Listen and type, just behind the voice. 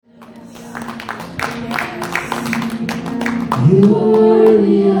You are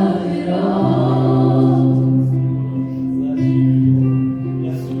worthy of it all.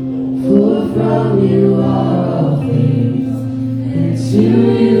 For from you are all things, and to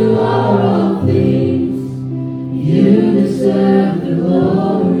you are all things. You deserve the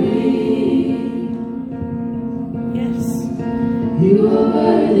glory. Yes. You are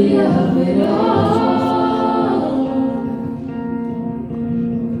worthy of it all.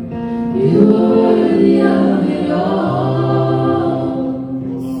 You are worthy of it all.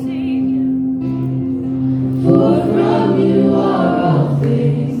 For from you are all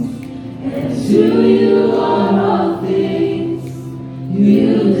things, and to you are all things. You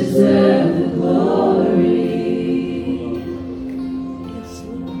deserve the glory.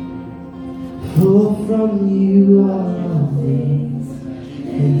 For from you are all things,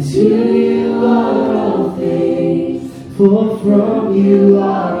 and to you are all things. For from you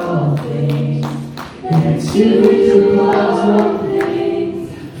are all things, and to you are all things.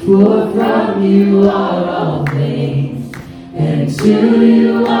 For from you are all things, and to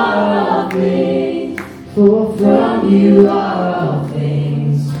you are all things. For from you are all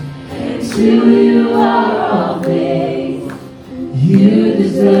things, and to you are all things. You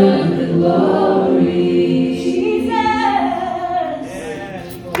deserve the glory. Jesus,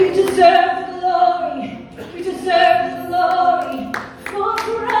 you deserve the glory. You deserve the glory. For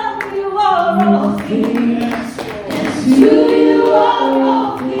from you are all things, And to you are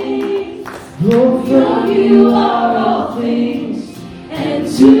all things. For from you are all things, and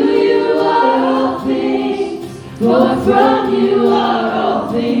to you are all things. For from you are all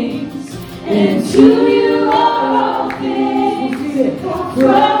things, and to you are all things. For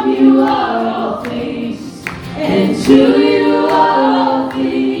from you are all things, and to you are all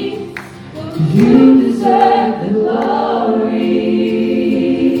things. You deserve the glory.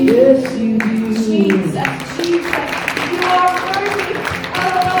 Yes, you do. Jesus, Jesus, you are worthy of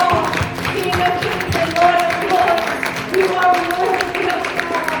it all. King of kings and Lord of lords, you are worthy of it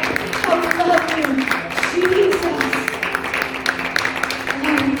all. I love you, Jesus.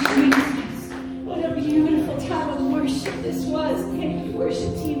 Oh, Jesus. What a beautiful time of worship this was. Thank you,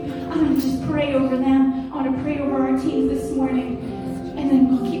 worship team. I'm going to just pray over them. I want to pray over our teams this morning. And then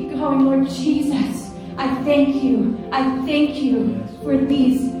we'll keep going. Lord Jesus, I thank you. I thank you for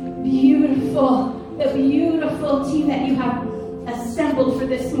these the beautiful team that you have assembled for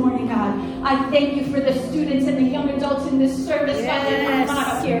this morning, God. I thank you for the students and the young adults in this service, God, that are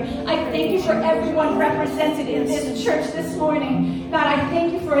not here. I thank you for everyone represented in this church this morning. God, I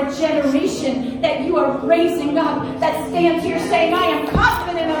thank you for a generation that you are raising up that stands here saying, I am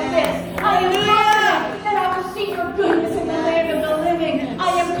confident of this. I am confident that I will see your goodness in the land of the living. I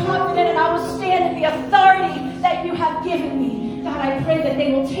am confident and I will stand in the authority that you have given me. God, I pray that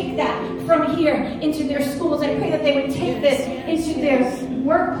they will take that from here into their schools. I pray that they would take this into their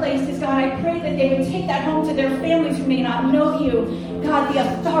workplaces. God, I pray that they would take that home to their families who may not know you. God, the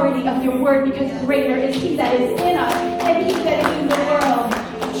authority of your word, because greater is he that is in us and he that is in the world.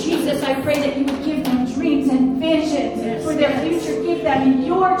 Jesus, I pray that you would give them dreams and visions for their future. Give them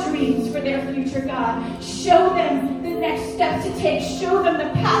your dreams for their future, God. Show them the next steps to take. Show them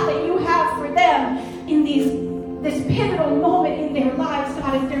the path that you have for them in this pivotal moment in their lives,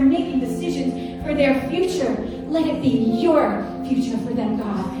 God, as they're making decisions for their future. Let it be your future for them,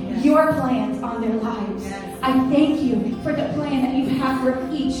 God. Your plans on their lives. I thank you for the plan that you have for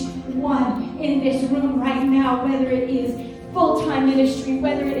each one in this room right now, whether it is full-time ministry,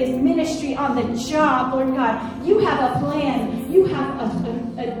 whether it is ministry on the job, Lord God. You have a plan. You have a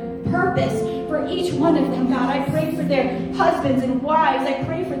purpose for each one of them, God. I pray for their husbands and wives. I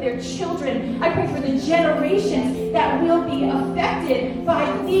pray for their children. I pray for the generations that will be affected by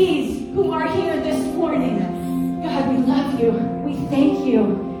these who are here this morning. God, we love you. We thank you.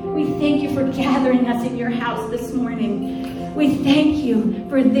 We thank you for gathering us in your house this morning. We thank you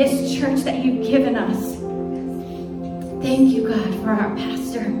for this church that you've given us. Thank you, God, for our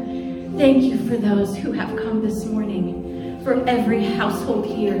pastor. Thank you for those who have come this morning, for every household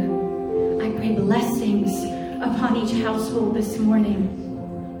here. I pray blessings upon each household this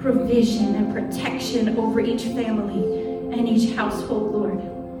morning, provision and protection over each family and each household, Lord.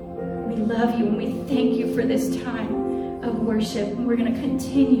 We love you and we thank you for this time of worship. And we're going to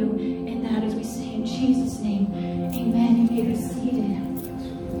continue in that as we say in Jesus' name, amen. You may be seated.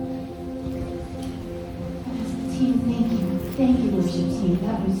 Team, thank you. Thank you, worship team.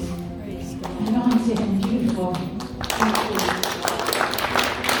 That was anointed and beautiful. Thank you.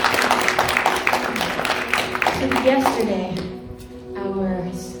 So yesterday,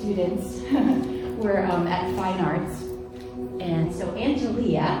 our students were at Fine Arts. And so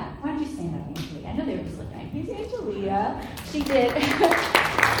Angelia, why don't you stand up, Angelia? I know they were just looking at you. Angelia. She did.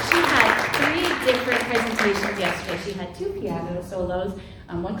 She had 3 different presentations yesterday. She had 2 piano solos,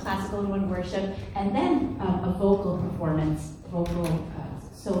 one classical and one worship, and then a vocal performance,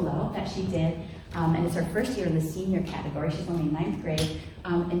 solo that she did. And it's her first year in the senior category. She's only in 9th grade.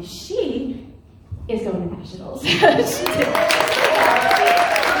 And she is going to nationals. She did. So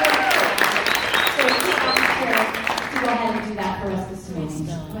we asked her to go ahead and do that for us this morning.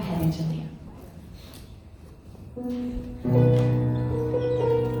 Go ahead, Angelia.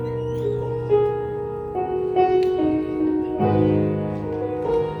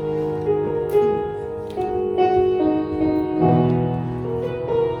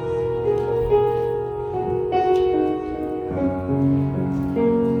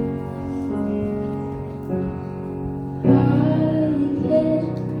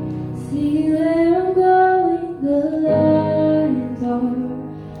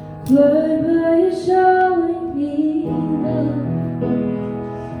 Lord, but you're showing me love,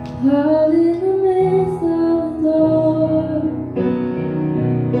 out in the midst of the storm.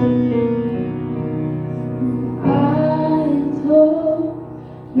 I don't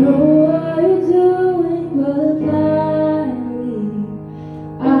know what you're doing, but blindly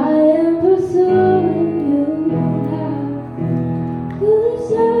I am pursuing you now. There's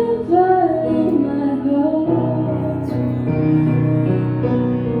suffer in my heart.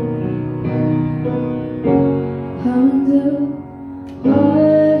 Come do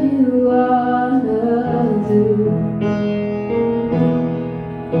what you wanna do.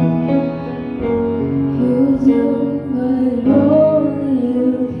 You do what only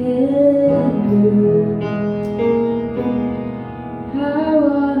you can do. I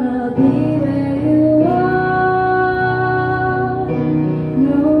wanna be where you are,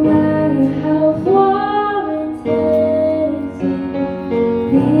 no matter how far it takes me.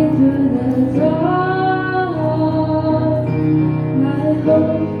 Lead through the dark.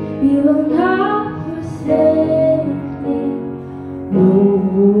 You will not forsake me. Oh,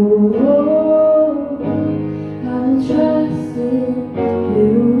 I will trust in you.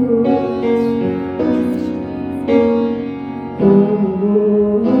 Oh,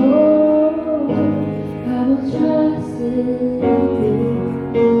 I will trust in you.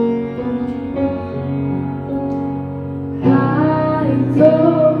 I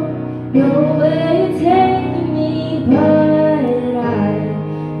don't know where you're taking me, but I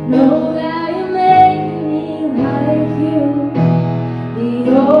know that you're making me like you. The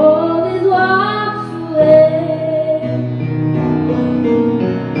old is washed away, and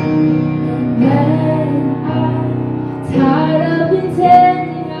when I'm tired of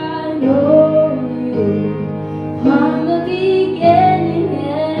pretending I know you from the beginning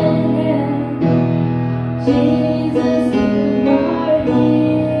and end, Jesus, you are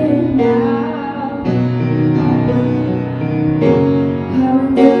here now. Come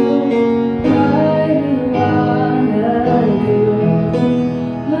do what you wanna do.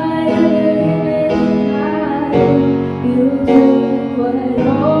 Whatever you do what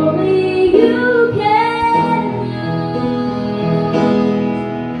only you can do.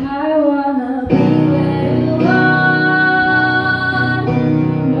 I wanna be where you are,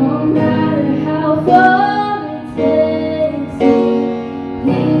 no matter how far it takes me.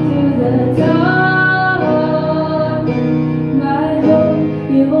 Lead through the dark. My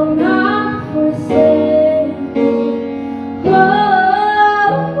hope you will not forsake me. Oh,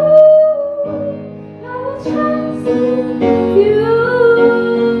 I will trust in you.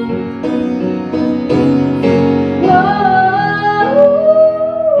 Oh,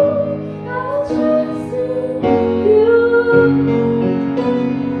 I will trust in you.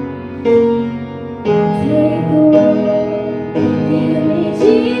 Take the world, give me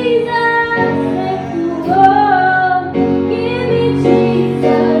Jesus. Take the world, give me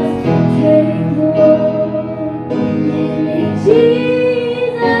Jesus. Take the world, give me Jesus.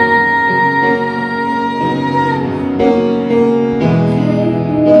 Take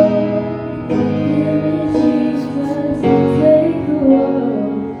the world, give me Jesus. Take the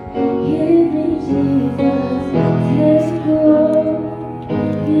world, give me Jesus. Take the world,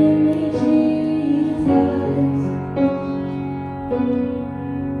 give me Jesus.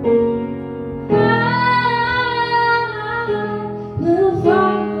 I will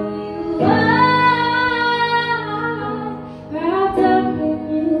follow you. Wrapped up in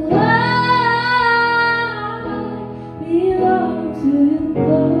you. I belong to you,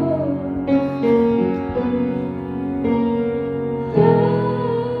 Lord. I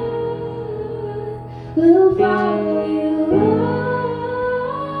will follow you.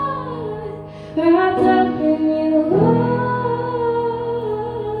 Wrapped up in you.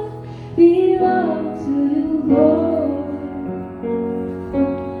 Belong to you, Lord.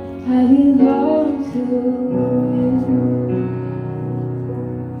 Praise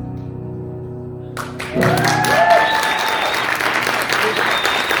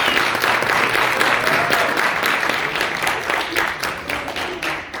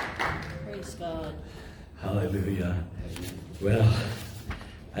God. Hallelujah. Well,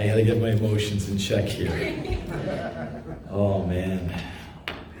 I got to get my emotions in check here. Oh, man.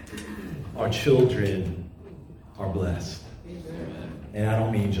 Our children are blessed. And I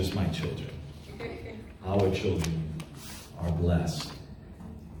don't mean just my children. Our children are blessed.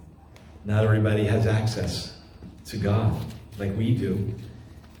 Not everybody has access to God like we do.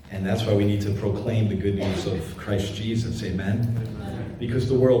 And that's why we need to proclaim the good news of Christ Jesus. Amen? Because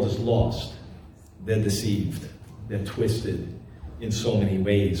the world is lost. They're deceived. They're twisted in so many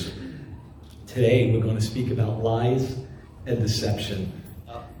ways. Today, we're going to speak about lies and deception.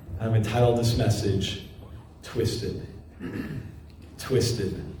 I've entitled this message, Twisted.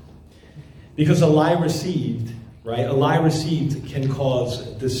 Twisted. Because a lie received, right? A lie received can cause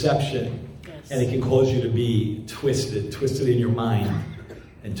deception. Yes. And it can cause you to be twisted. Twisted in your mind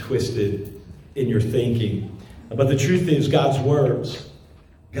and twisted in your thinking. But the truth is, God's words,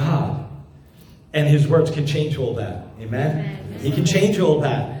 God and his words can change all that. Amen? He can change all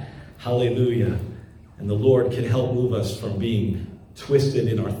that. Hallelujah. And the Lord can help move us from being twisted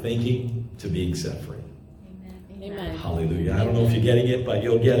in our thinking to being set free. Amen. Hallelujah. I don't know if you're getting it, but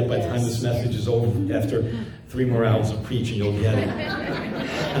you'll get it by the time this message is over. After 3 more hours of preaching, you'll get it.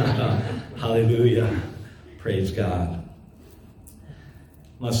 Hallelujah. Praise God.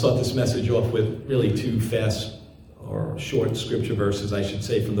 I'm going to start this message off with really 2 fast or short scripture verses, I should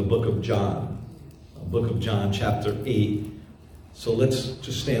say, from the book of John. The book of John, chapter 8. So let's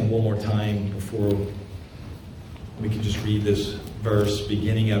just stand one more time before we can just read this verse,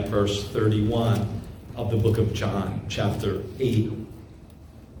 beginning at verse 31 of the book of John, chapter 8.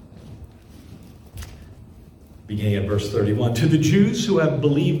 Beginning at verse 31. To the Jews who have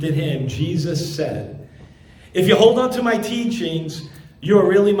believed in him, Jesus said, "If you hold on to my teachings, you are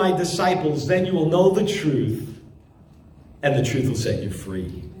really my disciples. Then you will know the truth, and the truth will set you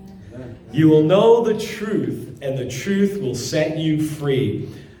free." You will know the truth, and the truth will set you free.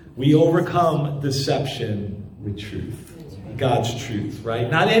 We overcome deception with truth. God's truth,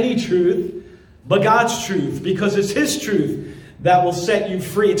 right? Not any truth, but God's truth, because it's his truth that will set you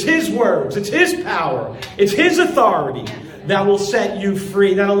free. It's his words, it's his power, it's his authority that will set you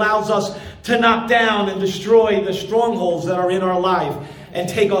free, that allows us to knock down and destroy the strongholds that are in our life and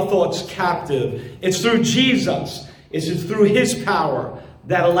take our thoughts captive. It's through Jesus, it's through his power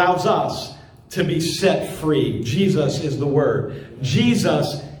that allows us to be set free. Jesus is the word.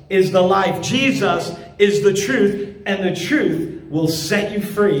 Jesus is the life. Jesus is the truth, and the truth will set you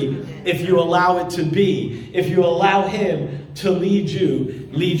free if you allow it to be. If you allow him to lead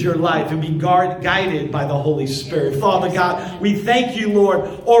your life, and be guided by the Holy Spirit. Father God, we thank you, Lord.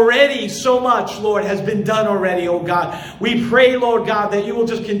 Already so much, Lord, has been done already, oh God. We pray, Lord God, that you will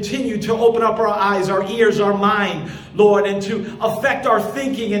just continue to open up our eyes, our ears, our mind, Lord, and to affect our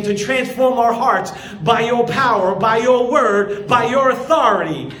thinking and to transform our hearts by your power, by your word, by your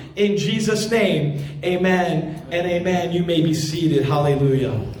authority. In Jesus' name, amen and amen. You may be seated.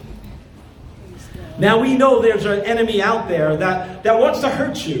 Hallelujah. Now we know there's an enemy out there that wants to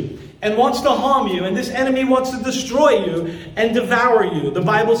hurt you and wants to harm you. And this enemy wants to destroy you and devour you. The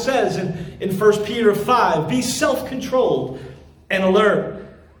Bible says in 1 Peter 5, be self-controlled and alert.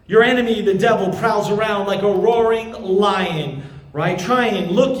 Your enemy, the devil, prowls around like a roaring lion, right? Trying,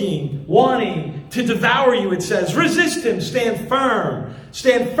 looking, wanting to devour you, it says. Resist him. Stand firm.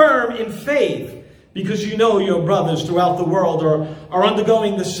 Stand firm in faith, because you know your brothers throughout the world are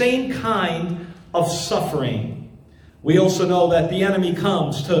undergoing the same kind of suffering. We also know that the enemy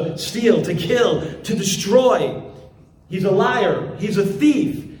comes to steal, to kill, to destroy. He's a liar. He's a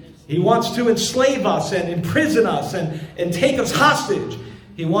thief. He wants to enslave us and imprison us and take us hostage.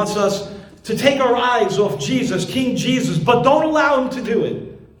 He wants us to take our eyes off Jesus, King Jesus, but don't allow him to do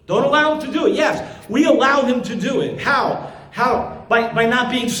it. Don't allow him to do it. Yes, we allow him to do it. How? By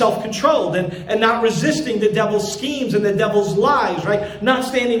not being self-controlled and not resisting the devil's schemes and the devil's lies, right? Not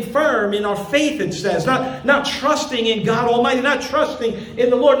standing firm in our faith, it says. Not trusting in God Almighty, not trusting in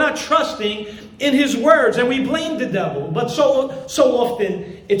the Lord, not trusting in his words. And we blame the devil. But so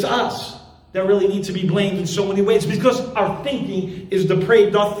often, it's us that really need to be blamed in so many ways, because our thinking is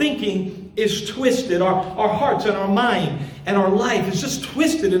depraved. Our thinking is twisted. Our hearts and our mind and our life is just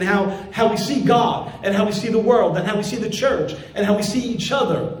twisted in how we see God and how we see the world and how we see the church and how we see each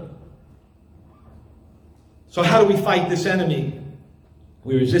other. So how do we fight this enemy?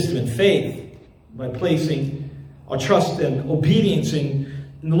 We resist him in faith by placing our trust and obedience in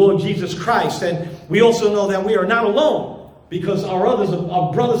in the Lord Jesus Christ. And we also know that we are not alone, because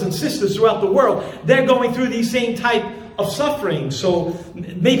our brothers and sisters throughout the world, they're going through these same type of suffering. So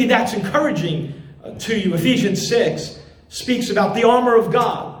maybe that's encouraging to you. Ephesians 6 speaks about the armor of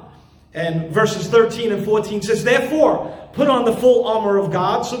God. And verses 13 and 14 says, therefore, put on the full armor of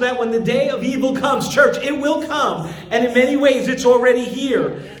God, so that when the day of evil comes, church, it will come. And in many ways, it's already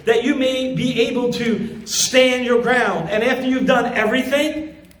here, that you may be able to stand your ground. And after you've done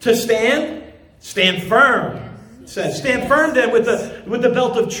everything to stand firm. It says, stand firm then with the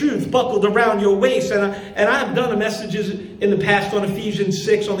belt of truth buckled around your waist. And I've done messages in the past on Ephesians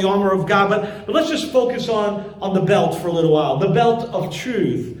 6 on the armor of God. But let's just focus on the belt for a little while. The belt of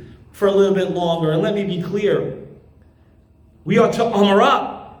truth for a little bit longer. And let me be clear. We are to armor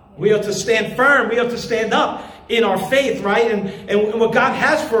up. We are to stand firm. We are to stand up in our faith, right? And what God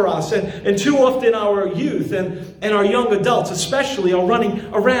has for us. And too often our youth and our young adults especially are running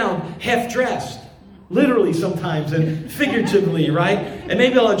around half-dressed. Literally sometimes and figuratively, right? And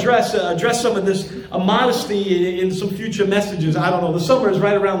maybe I'll address some of this modesty in some future messages. I don't know. The summer is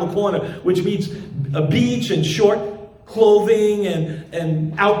right around the corner, which means a beach and short clothing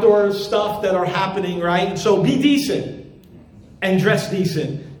and outdoor stuff that are happening, right? And so be decent and dress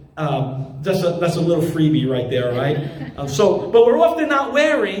decent. That's a little freebie right there, right? But we're often not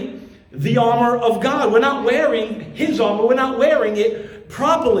wearing the armor of God. We're not wearing His armor. We're not wearing it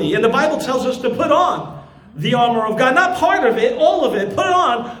properly. And the Bible tells us to put on the armor of God. Not part of it, all of it. Put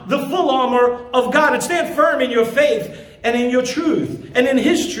on the full armor of God and stand firm in your faith and in your truth and in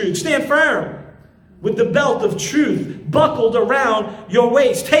His truth. Stand firm with the belt of truth buckled around your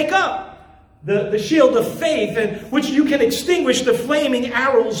waist. Take up the shield of faith, in which you can extinguish the flaming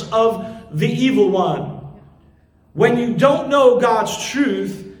arrows of the evil one. When you don't know God's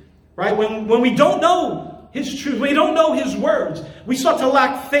truth, right? When we don't know His truth, we don't know His words, we start to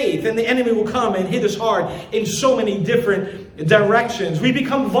lack faith, and the enemy will come and hit us hard in so many different directions. We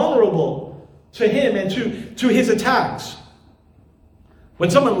become vulnerable to him and to his attacks. When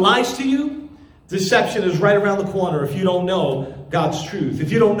someone lies to you, deception is right around the corner if you don't know God's truth,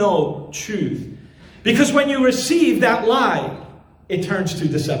 if you don't know truth. Because when you receive that lie, it turns to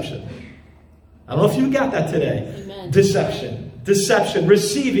deception. I don't know if you got that today. Amen. Deception,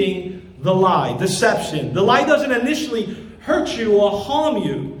 receiving the lie, deception. The lie doesn't initially hurt you or harm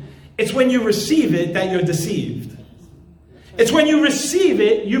you. It's when you receive it that you're deceived. It's when you receive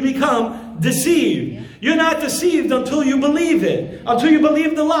it, you become deceived. You're not deceived until you believe it, until you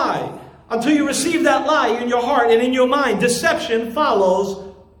believe the lie. Until you receive that lie in your heart and in your mind. Deception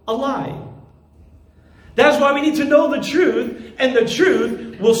follows a lie. That's why we need to know the truth, and the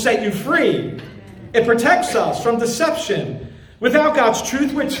truth will set you free. It protects us from deception. Without God's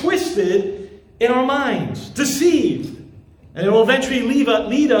truth, we're twisted in our minds, deceived. And it will eventually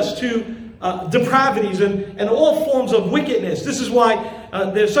lead us to depravities and all forms of wickedness. This is why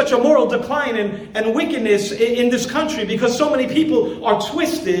there's such a moral decline and wickedness in this country, because so many people are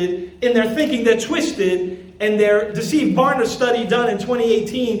twisted in their thinking. They're twisted and they're deceived. Barna study done in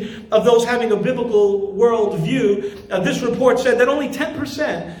 2018 of those having a biblical worldview. This report said that only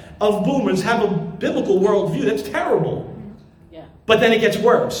 10% of boomers have a biblical worldview. That's terrible. But then it gets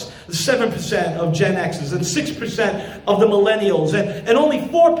worse. 7% of Gen X's and 6% of the millennials and only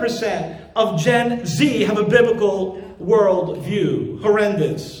 4% of Gen Z have a biblical worldview.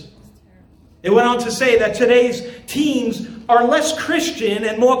 Horrendous. It went on to say that today's teens are less Christian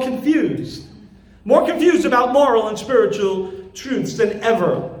and more confused. More confused about moral and spiritual truths than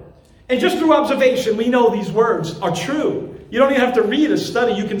ever. And just through observation, we know these words are true. You don't even have to read a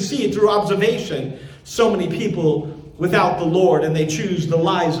study. You can see it through observation. So many people without the Lord, and they choose the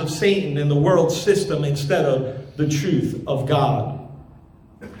lies of Satan and the world system instead of the truth of God.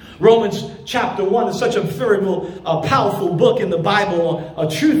 Romans chapter 1 is such a very powerful book in the Bible, a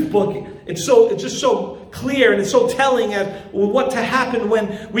truth book. It's just so clear, and it's so telling at what to happen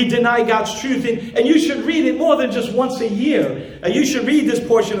when we deny God's truth. And you should read it more than just once a year. You should read this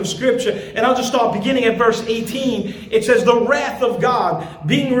portion of Scripture. And I'll just start beginning at verse 18. It says, the wrath of God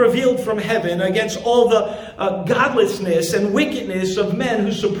being revealed from heaven against all the godlessness and wickedness of men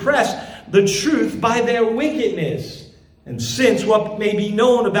who suppress the truth by their wickedness. And since what may be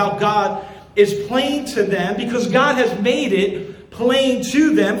known about God is plain to them, because God has made it plain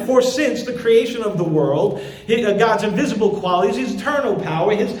to them, for since the creation of the world, God's invisible qualities, His eternal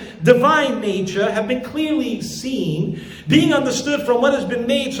power, His divine nature have been clearly seen, being understood from what has been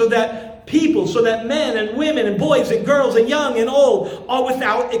made, so that men and women and boys and girls and young and old are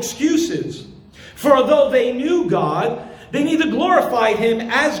without excuses. For although they knew God, they neither glorified Him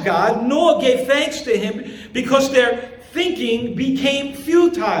as God, nor gave thanks to Him, because their thinking became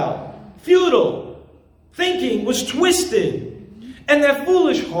futile. Thinking was twisted. And their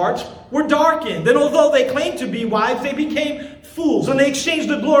foolish hearts were darkened. And although they claimed to be wise, they became fools. And they exchanged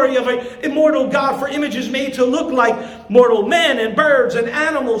the glory of an immortal God for images made to look like mortal men and birds and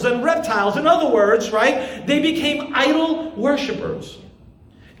animals and reptiles. In other words, right, they became idol worshipers.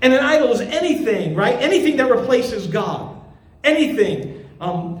 And an idol is anything, right? Anything that replaces God. Anything.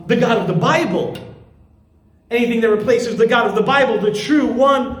 The God of the Bible. Anything that replaces the God of the Bible, the true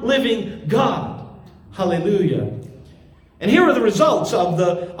one living God. Hallelujah. And here are the results of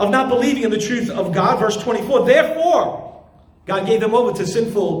not believing in the truth of God. Verse 24, therefore, God gave them over to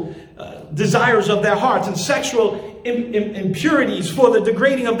sinful desires of their hearts and sexual impurities for the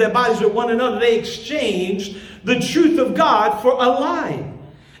degrading of their bodies with one another. They exchanged the truth of God for a lie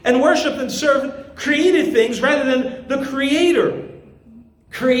and worshiped and served created things rather than the Creator.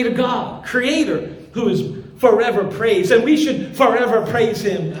 Creator God, Creator, who is forever praised. And we should forever praise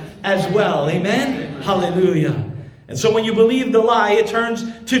Him as well. Amen? Hallelujah. And so when you believe the lie, it turns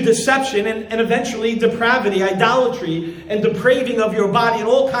to deception and eventually depravity, idolatry, and depraving of your body and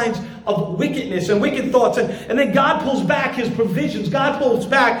all kinds of wickedness and wicked thoughts. And then God pulls back His provisions. God pulls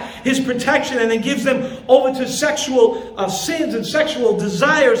back His protection and then gives them over to sexual sins and sexual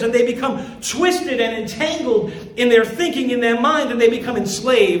desires. And they become twisted and entangled in their thinking, in their mind, and they become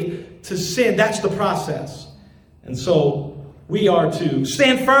enslaved to sin. That's the process. And so we are to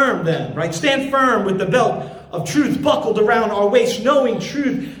stand firm then, right? Stand firm with the belt of truth buckled around our waist, knowing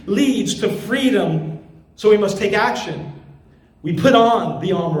truth leads to freedom. So we must take action. We put on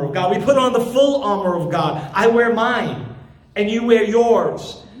the armor of God. We put on the full armor of God. I wear mine, and you wear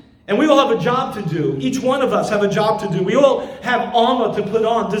yours. And we all have a job to do. Each one of us have a job to do. We all have armor to put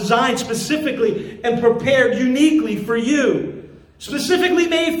on, designed specifically and prepared uniquely for you. Specifically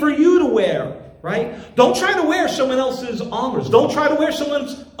made for you to wear, right? Don't try to wear someone else's armors. Don't try to wear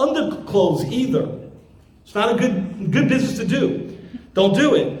someone's underclothes either. It's not a good business to do. Don't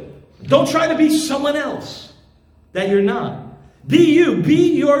do it. Don't try to be someone else that you're not. Be you.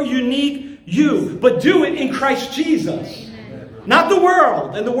 Be your unique you. But do it in Christ Jesus. Not the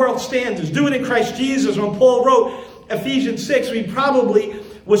world and the world standards. Do it in Christ Jesus. When Paul wrote Ephesians 6, he probably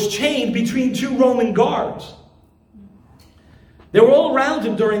was chained between two Roman guards. They were all around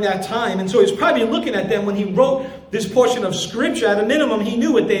him during that time. And so he's probably looking at them when he wrote this portion of Scripture. At a minimum, he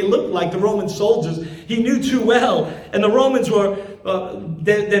knew what they looked like, the Roman soldiers. He knew too well. And the Romans were,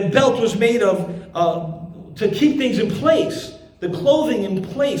 their belt was made of, to keep things in place. The clothing in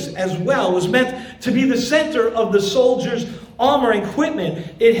place as well was meant to be the center of the soldier's armor and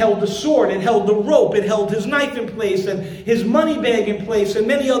equipment. It held the sword, it held the rope, it held his knife in place and his money bag in place and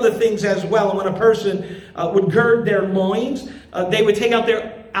many other things as well. And when a person would gird their loins, they would take out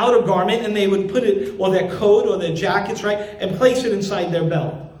their outer garment and they would put it, or their coat or their jackets, right, and place it inside their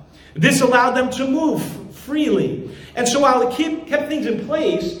belt. This allowed them to move freely. And so while it kept things in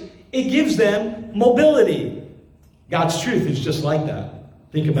place, it gives them mobility. God's truth is just like that.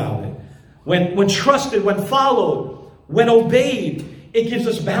 Think about it. When trusted, when followed, when obeyed, it gives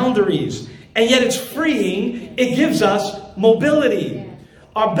us boundaries. And yet it's freeing. It gives us mobility.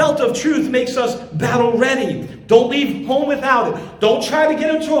 Our belt of truth makes us battle ready. Don't leave home without it. Don't try to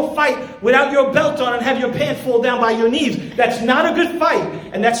get into a fight without your belt on and have your pants fall down by your knees. That's not a good fight.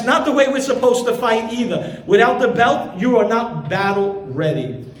 And that's not the way we're supposed to fight either. Without the belt, you are not battle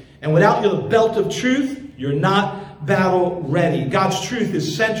ready. And without your belt of truth, you're not battle ready. God's truth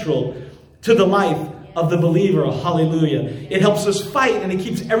is central to the life of the believer. Hallelujah. It helps us fight and it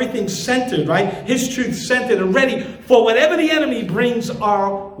keeps everything centered, right? His truth centered and ready for whatever the enemy brings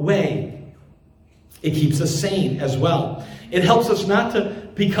our way. It keeps us sane as well. It helps us not to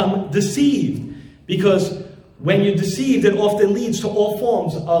become deceived, because when you're deceived, it often leads to all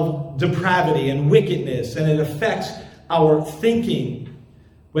forms of depravity and wickedness, and it affects our thinking.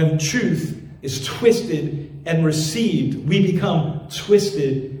 When truth is twisted and received, we become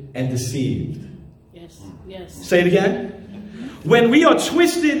twisted and deceived. Yes. Say it again. When we are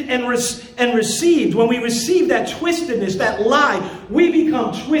twisted and received, when we receive that twistedness, that lie, we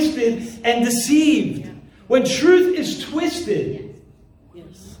become twisted and deceived. When truth is twisted,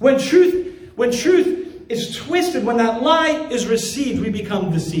 when truth is twisted, when that lie is received, we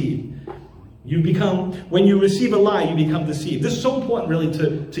become deceived. When you receive a lie, you become deceived. This is so important really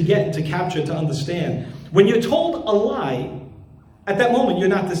to get, to capture, to understand. When you're told a lie, at that moment, you're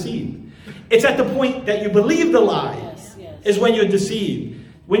not deceived. It's at the point that you believe the lie is when you're deceived.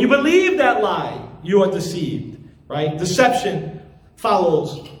 When you believe that lie, you are deceived, right? Deception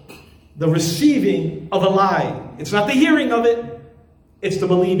follows the receiving of a lie. It's not the hearing of it. It's the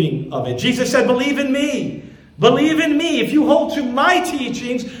believing of it. Jesus said, believe in me. Believe in me. If you hold to my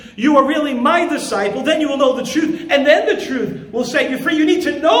teachings, you are really my disciple. Then you will know the truth. And then the truth will set you free. You need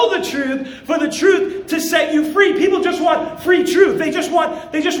to know the truth for the truth to set you free. People just want free truth. They just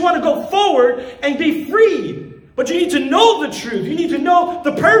want to go forward and be free. But you need to know the truth. You need to know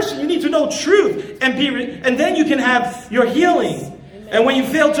the person. You need to know truth. And then you can have your healing. Amen. And when you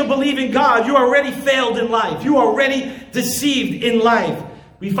fail to believe in God, you already failed in life. You are already deceived in life.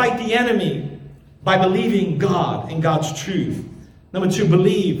 We fight the enemy by believing God and God's truth. Number 2,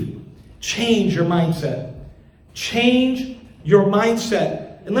 believe. Change your mindset. Change your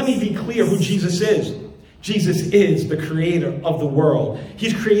mindset. And let me be clear who Jesus is. Jesus is the creator of the world.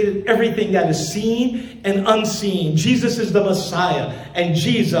 He's created everything that is seen and unseen. Jesus is the Messiah, and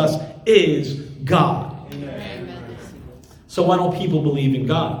Jesus is God. Amen. So why don't people believe in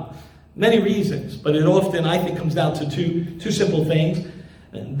God? Many reasons, but it often, I think, comes down to two simple things.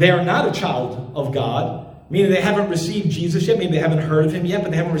 They are not a child of God, meaning they haven't received Jesus yet. Maybe they haven't heard of him yet,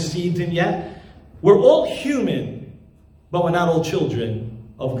 but they haven't received him yet. We're all human, but we're not all children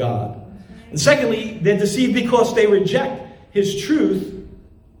of God. And secondly, they're deceived because they reject his truth,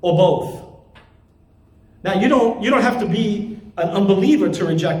 or both. Now, you don't have to be an unbeliever to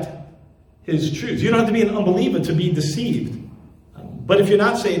reject his truth. You don't have to be an unbeliever to be deceived. But if you're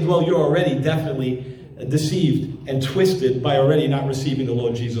not saved, well, you're already definitely deceived and twisted by already not receiving the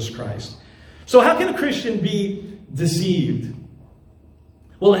Lord Jesus Christ. So how can a Christian be deceived?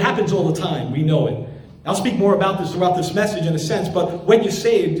 Well, it happens all the time. We know it. I'll speak more about this throughout this message in a sense, but when you're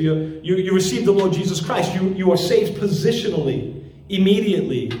saved, you receive the Lord Jesus Christ. You are saved positionally,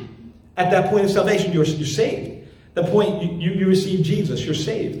 immediately. At that point of salvation, you're saved. The point you receive Jesus, you're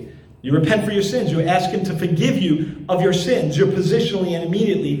saved. You repent for your sins. You ask him to forgive you of your sins. You're positionally and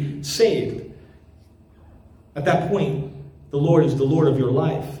immediately saved. At that point, the Lord is the Lord of your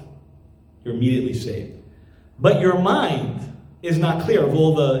life. You're immediately saved. But your mind is not clear of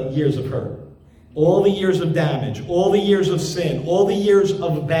all the years of hurt, all the years of damage, all the years of sin, all the years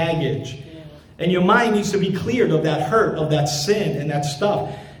of baggage. And your mind needs to be cleared of that hurt, of that sin and that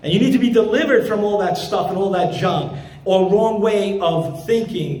stuff. And you need to be delivered from all that stuff and all that junk, or wrong way of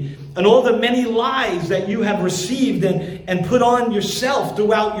thinking, and all the many lies that you have received and put on yourself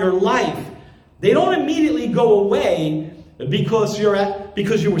throughout your life. They don't immediately go away because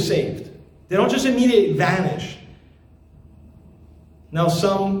you were saved. They don't just immediately vanish. Now,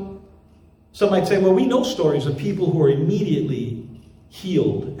 some might say, well, we know stories of people who are immediately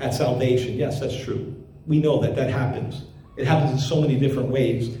healed at salvation. Yes, that's true. We know that happens. It happens in so many different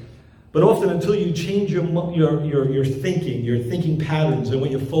ways. But often, until you change your thinking patterns and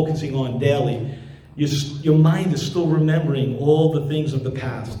what you're focusing on daily, your mind is still remembering all the things of the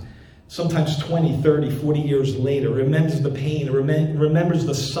past. Sometimes 20, 30, 40 years later, it remembers the pain, it remembers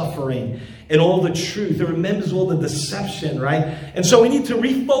the suffering and all the truth. It remembers all the deception, right? And so we need to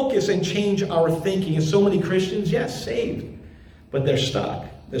refocus and change our thinking. And so many Christians, yes, saved, but they're stuck.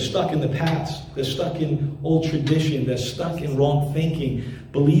 They're stuck in the past. They're stuck in old tradition. They're stuck in wrong thinking,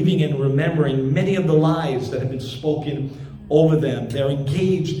 believing and remembering many of the lies that have been spoken over them. They're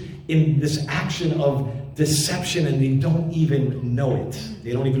engaged in this action of deception, and they don't even know it.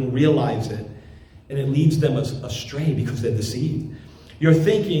 They don't even realize it. And it leads them astray because they're deceived. Your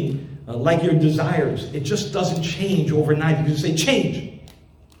thinking, like your desires, it just doesn't change overnight. You say, change.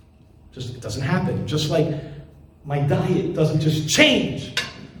 It doesn't happen. Just like my diet doesn't just change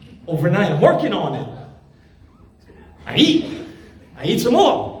overnight. I'm working on it. I eat some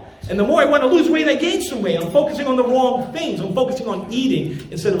more. And the more I want to lose weight, I gain some weight. I'm focusing on the wrong things. I'm focusing on eating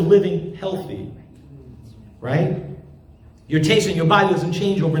instead of living healthy. Right? Your taste in your body doesn't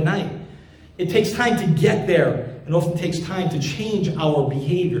change overnight. It takes time to get there. It often takes time to change our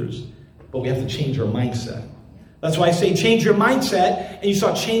behaviors. But we have to change our mindset. That's why I say change your mindset and you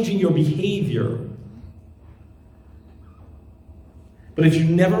start changing your behavior. But if you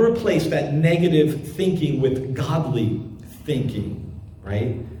never replace that negative thinking with godly thinking,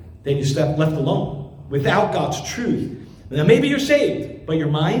 right? Then you're left alone without God's truth. Now maybe you're saved, but your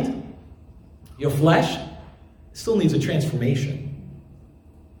mind, your flesh, still needs a transformation.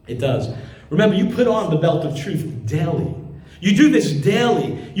 It does. Remember, you put on the belt of truth daily. You do this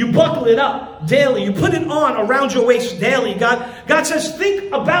daily. You buckle it up daily. You put it on around your waist daily. God says,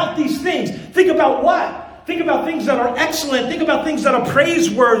 think about these things. Think about what? Think about things that are excellent. Think about things that are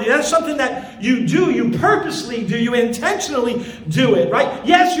praiseworthy. That's something that you do. You purposely do. You intentionally do it, right?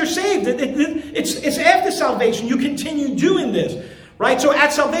 Yes, you're saved. It's after salvation. You continue doing this, right? So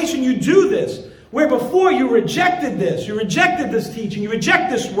at salvation, you do this. Where before you rejected this. You rejected this teaching. You reject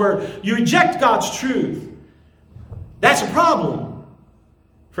this word. You reject God's truth. That's a problem.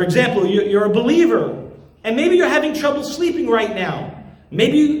 For example, you're a believer. And maybe you're having trouble sleeping right now.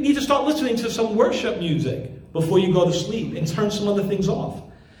 Maybe you need to start listening to some worship music before you go to sleep and turn some other things off.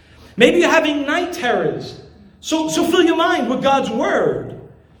 Maybe you're having night terrors. So fill your mind with God's word.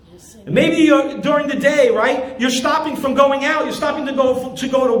 And maybe you're during the day, right? You're stopping from going out. You're stopping to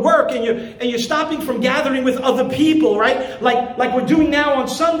go to work, and you're stopping from gathering with other people, right? Like we're doing now on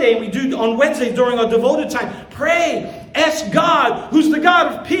Sunday, and we do on Wednesdays during our devoted time. Pray. Ask God, who's the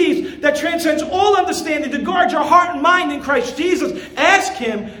God of peace that transcends all understanding, to guard your heart and mind in Christ Jesus. Ask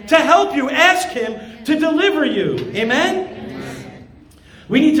Him to help you. Ask Him to deliver you. Amen?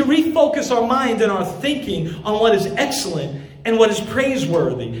 We need to refocus our mind and our thinking on what is excellent and what is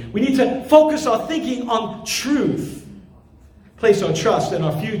praiseworthy. We need to focus our thinking on truth. Place our trust in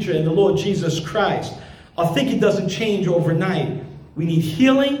our future in the Lord Jesus Christ. Our thinking doesn't change overnight. We need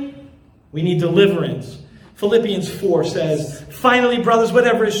healing. We need deliverance. Philippians 4 says, finally, brothers,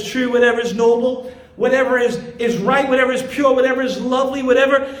 whatever is true, whatever is noble, whatever is right, whatever is pure, whatever is lovely,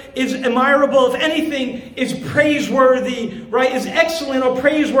 whatever is admirable, if anything is praiseworthy, right, is excellent or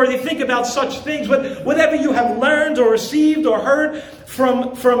praiseworthy, think about such things. Whatever you have learned or received or heard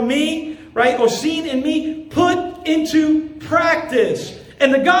from me, right, or seen in me, put into practice.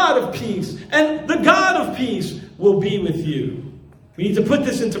 And the God of peace, will be with you. We need to put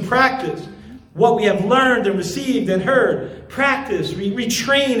this into practice. What we have learned and received and heard, practice,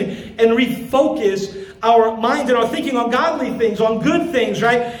 retrain and refocus our mind and our thinking on godly things, on good things,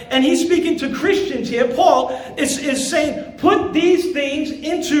 right? And he's speaking to Christians here. Paul is saying, put these things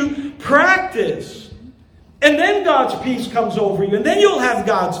into practice. And then God's peace comes over you. And then you'll have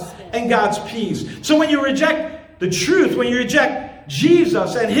God's peace. So when you reject the truth, when you reject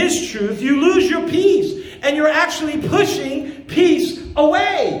Jesus and His truth, you lose your peace. And you're actually pushing peace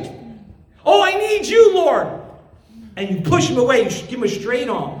away. Oh, I need you, Lord. And you push Him away. You give Him a straight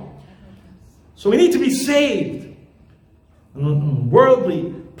arm. So we need to be saved.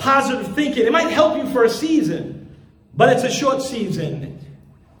 Worldly, positive thinking. It might help you for a season, but it's a short season.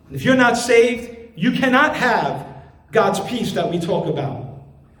 If you're not saved, you cannot have God's peace that we talk about.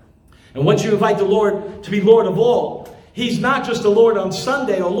 And once you invite the Lord to be Lord of all, He's not just the Lord on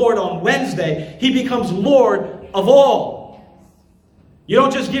Sunday or Lord on Wednesday. He becomes Lord of all. You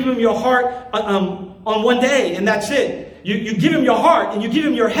don't just give Him your heart on one day and that's it. You give Him your heart, and you give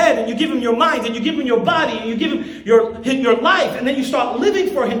Him your head, and you give Him your mind, and you give Him your body, and you give Him your life, and then you start living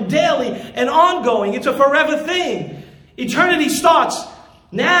for Him daily and ongoing. It's a forever thing. Eternity starts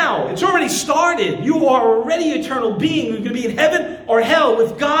now. It's already started. You are already an eternal being. You're going to be in heaven or hell,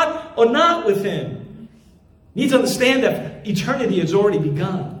 with God or not with Him. You need to understand that eternity has already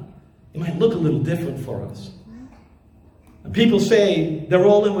begun. It might look a little different for us. And people say they're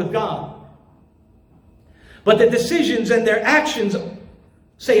all in with God. But their decisions and their actions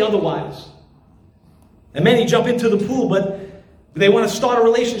say otherwise. And many jump into the pool, but they want to start a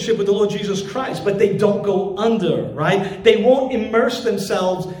relationship with the Lord Jesus Christ, but they don't go under, right? They won't immerse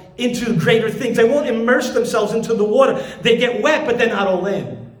themselves into greater things. They won't immerse themselves into the water. They get wet, but they're not all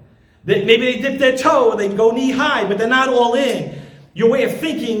in. Maybe they dip their toe, or they go knee high, but they're not all in. Your way of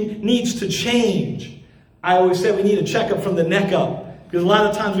thinking needs to change. I always say we need a checkup from the neck up, because a lot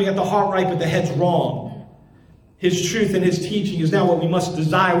of times we get the heart right, but the head's wrong. His truth and His teaching is now what we must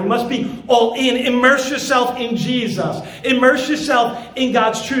desire. We must be all in. Immerse yourself in Jesus. Immerse yourself in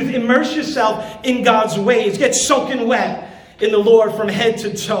God's truth. Immerse yourself in God's ways. Get soaking wet in the Lord from head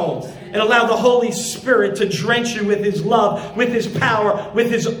to toe. And allow the Holy Spirit to drench you with His love, with His power,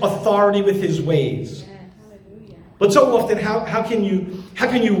 with His authority, with His ways. But so often, how can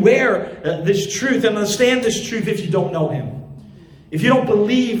you wear this truth and understand this truth if you don't know Him? If you don't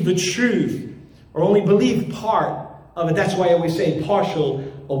believe the truth, or only believe part of it. That's why I always say partial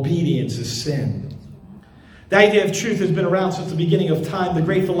obedience is sin. The idea of truth has been around since the beginning of time. The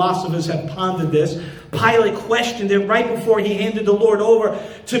great philosophers have pondered this. Pilate questioned it right before he handed the Lord over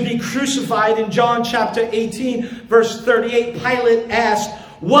to be crucified. In John chapter 18, verse 38, Pilate asked,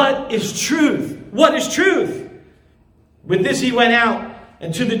 "What is truth? What is truth?" With this he went out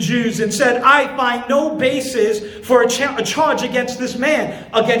and to the Jews and said, "I find no basis for a charge against this man,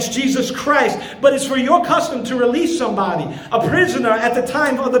 against Jesus Christ. But it's for your custom to release somebody, a prisoner at the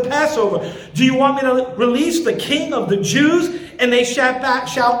time of the Passover. Do you want me to release the King of the Jews?" And they shout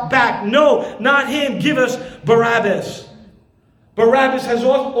back, "No, not him. Give us Barabbas." Barabbas has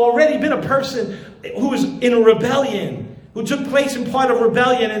already been a person who was in a rebellion, who took place in part of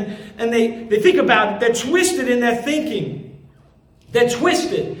rebellion. And they think about it. They're twisted in their thinking. They're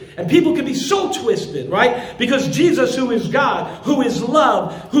twisted. And people can be so twisted, right? Because Jesus, who is God, who is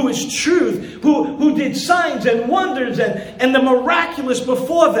love, who is truth, who did signs and wonders and the miraculous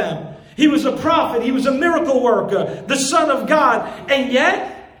before them. He was a prophet. He was a miracle worker, the Son of God. And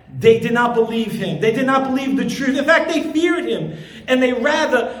yet, they did not believe him. They did not believe the truth. In fact, they feared him. And they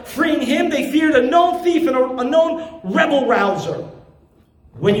rather, freeing him, they feared a known thief and a known rebel rouser.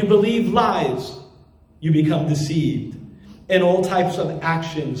 When you believe lies, you become deceived. And all types of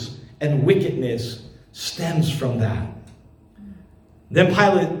actions and wickedness stems from that. Then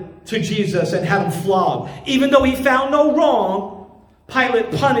Pilate took Jesus and had him flogged. Even though he found no wrong,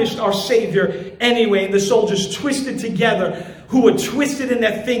 Pilate punished our Savior anyway. And the soldiers twisted together, who were twisted in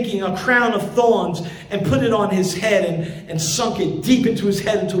their thinking, a crown of thorns, and put it on his head and sunk it deep into his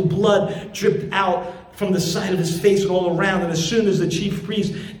head until blood dripped out from the side of his face and all around. And as soon as the chief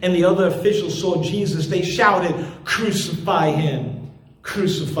priest and the other officials saw Jesus, they shouted, "Crucify him!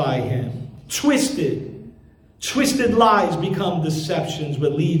 Crucify him!" Twisted lies become deceptions,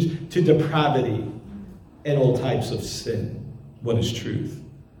 but leads to depravity and all types of sin. What is truth?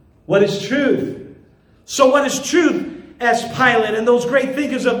 What is truth? So what is truth? Asked Pilate and those great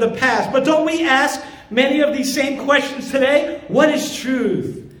thinkers of the past. But don't we ask many of these same questions today? What is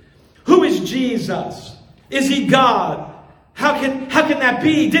truth? Who is Jesus? Is he God? How can that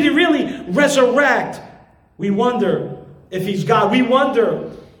be? Did he really resurrect? We wonder if he's God. We wonder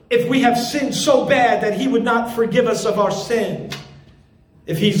if we have sinned so bad that he would not forgive us of our sin.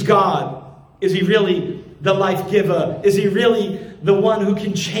 If he's God, is he really the life giver? Is he really the one who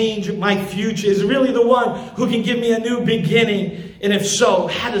can change my future? Is he really the one who can give me a new beginning? And if so,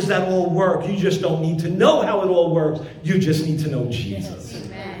 how does that all work? You just don't need to know how it all works. You just need to know Jesus.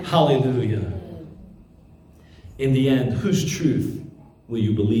 Yes. Hallelujah. In the end, whose truth will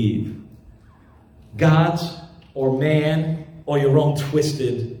you believe? God's or man or your own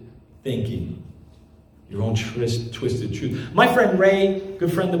twisted thinking? Your own twisted truth. My friend Ray,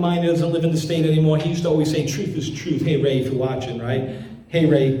 good friend of mine who doesn't live in the state anymore, he used to always say, truth is truth. Hey, Ray, if you're watching, right? Hey,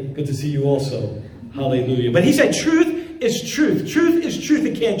 Ray, good to see you also. Hallelujah. But he said, truth is truth. Truth is truth.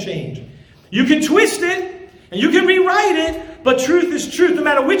 It can't change. You can twist it and you can rewrite it, but truth is truth. No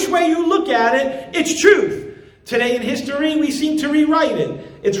matter which way you look at it, it's truth. Today in history, we seem to rewrite it.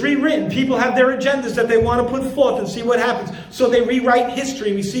 It's rewritten. People have their agendas that they want to put forth and see what happens. So they rewrite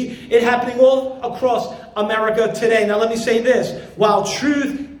history. We see it happening all across America today. Now let me say this. While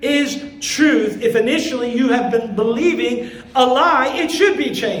truth is truth, if initially you have been believing a lie, it should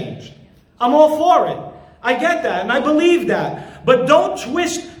be changed. I'm all for it. I get that and I believe that. But don't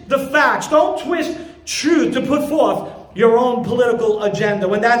twist the facts. Don't twist truth to put forth your own political agenda.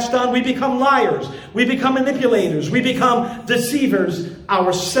 When that's done, we become liars. We become manipulators. We become deceivers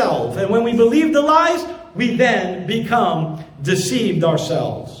ourselves. And when we believe the lies, we then become deceived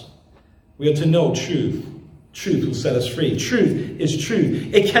ourselves. We are to know truth. Truth will set us free. Truth is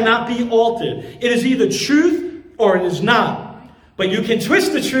truth. It cannot be altered. It is either truth or it is not. But you can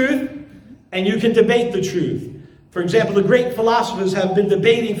twist the truth and you can debate the truth. For example, the great philosophers have been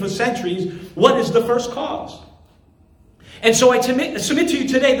debating for centuries what is the first cause. And so I submit to you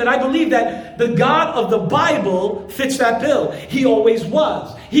today that I believe that the God of the Bible fits that bill. He always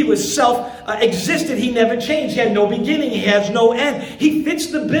was. He was self-existent. He never changed. He had no beginning. He has no end. He fits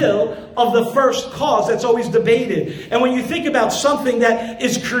the bill of the first cause that's always debated. And when you think about something that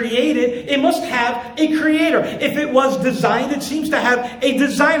is created, it must have a creator. If it was designed, it seems to have a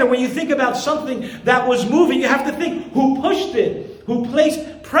designer. When you think about something that was moving, you have to think who pushed it, who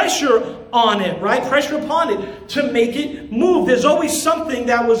placed pressure on it, right? Pressure upon it to make it move. There's always something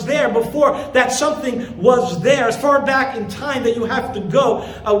that was there before that something was there. As far back in time that you have to go,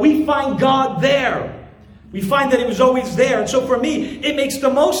 we find God there. We find that He was always there. And so for me, it makes the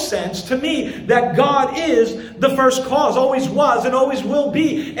most sense to me that God is the first cause, always was and always will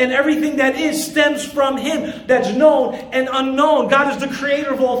be. And everything that is stems from Him, that's known and unknown. God is the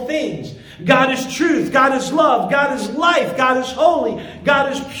creator of all things. God is truth. God is love. God is life. God is holy.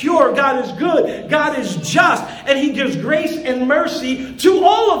 God is pure. God is good. God is just. And He gives grace and mercy to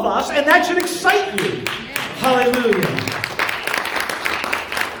all of us. And that should excite you. Hallelujah.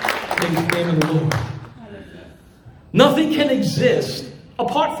 Praise the name of the Lord. Nothing can exist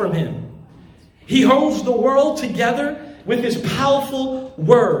apart from Him. He holds the world together with His powerful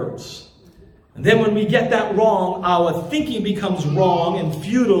words. And then when we get that wrong, our thinking becomes wrong and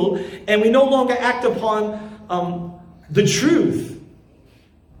futile, and we no longer act upon the truth.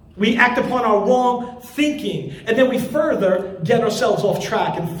 We act upon our wrong thinking, and then we further get ourselves off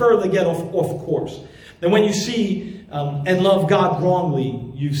track and further get off course. And when you see and love God wrongly,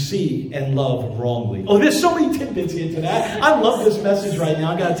 you see and love wrongly. Oh, there's so many tidbits here today. I love this message right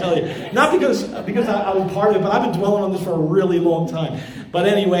now, I got to tell you. Not because I was part of it, but I've been dwelling on this for a really long time. But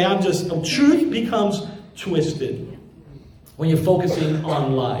anyway, truth becomes twisted when you're focusing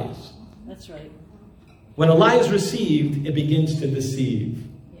on lies. That's right. When a lie is received, it begins to deceive.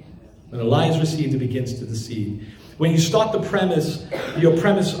 Yeah. When a lie is received, it begins to deceive. When you start your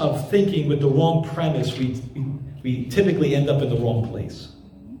premise of thinking with the wrong premise, we typically end up in the wrong place.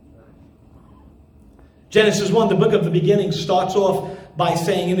 Genesis 1, the book of the beginning, starts off by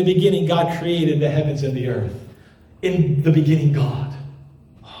saying, in the beginning, God created the heavens and the earth. In the beginning, God.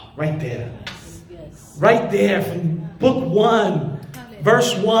 Oh, right there. Yes. Yes. Right there from book 1,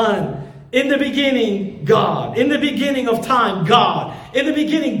 verse 1. In the beginning, God. In the beginning of time, God. In the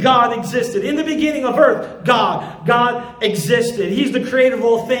beginning, God existed. In the beginning of earth, God. God existed. He's the creator of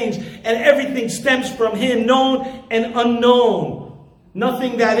all things, and everything stems from Him, known and unknown.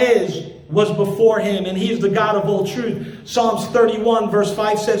 Nothing that is was before Him, and He is the God of all truth. Psalms 31, verse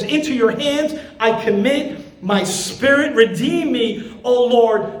 5 says, into your hands I commit my spirit. Redeem me, O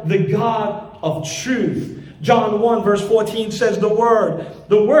Lord, the God of truth. John 1, verse 14 says the Word.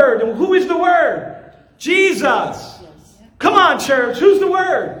 The Word. And who is the Word? Jesus. Yes. Come on, church. Who's the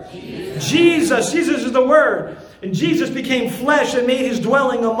Word? Jesus. Jesus is the Word. And Jesus became flesh and made His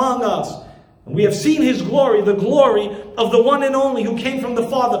dwelling among us. And we have seen His glory, the glory of the one and only who came from the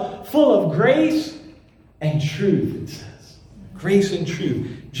Father, full of grace and truth, it says. Grace and truth.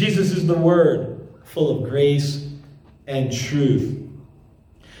 Jesus is the Word, full of grace and truth.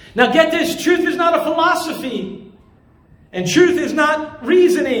 Now get this, truth is not a philosophy, and truth is not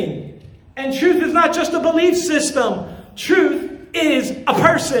reasoning, and truth is not just a belief system. Truth is a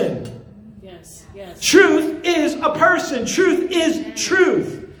person. Yes. Yes. Truth is a person. Truth is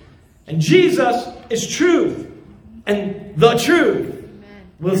truth. And Jesus is truth. And the truth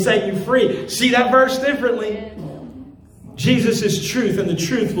will set you free. See that verse differently? Jesus is truth, and the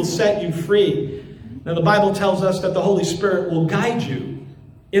truth will set you free. Now the Bible tells us that the Holy Spirit will guide you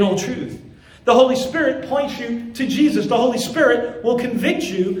in all truth. The Holy Spirit points you to Jesus. The Holy Spirit will convict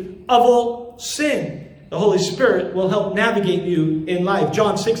you of all sin. The Holy Spirit will help navigate you in life.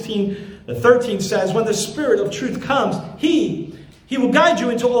 John 16:13 says, when the Spirit of truth comes, He will guide you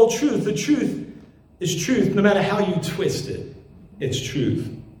into all truth. The truth is truth, no matter how you twist it. It's truth.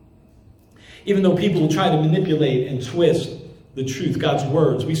 Even though people try to manipulate and twist the truth, God's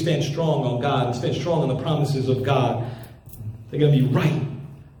words, we stand strong on God and stand strong on the promises of God. They're going to be right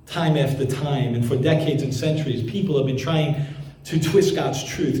time after time. And for decades and centuries, people have been trying to twist God's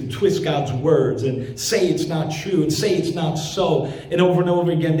truth and twist God's words and say it's not true and say it's not so. And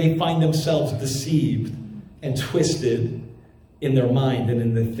over again, they find themselves deceived and twisted in their mind and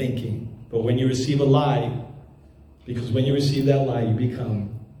in their thinking. But when you receive a lie, because when you receive that lie, you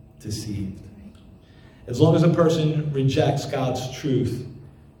become deceived. As long as a person rejects God's truth,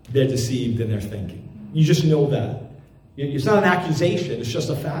 they're deceived in their thinking. You just know that. It's not an accusation. It's just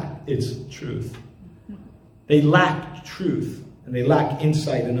a fact. It's truth. They lack truth, and they lack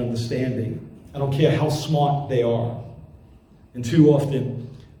insight and understanding. I don't care how smart they are. And too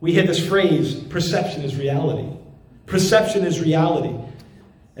often, we hear this phrase, perception is reality. Perception is reality.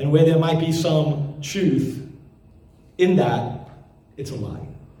 And where there might be some truth in that, it's a lie.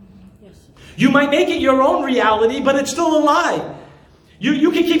 Yes. You might make it your own reality, but it's still a lie.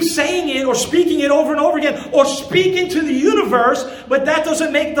 You can keep saying it or speaking it over and over again or speak into the universe, but that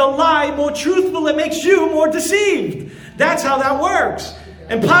doesn't make the lie more truthful. It makes you more deceived. That's how that works.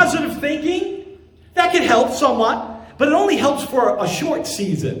 And positive thinking, that can help somewhat, but it only helps for a short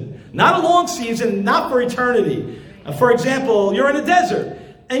season, not a long season, not for eternity. For example, you're in a desert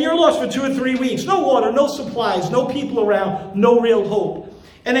and you're lost for 2 or 3 weeks. No water, no supplies, no people around, no real hope.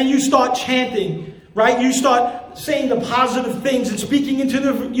 And then you start chanting, right? You start saying the positive things and speaking into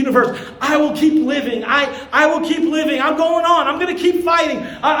the universe. I will keep living. I will keep living. I'm going on. I'm going to keep fighting.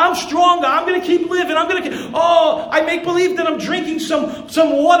 I'm stronger. I'm going to keep living. I make believe that I'm drinking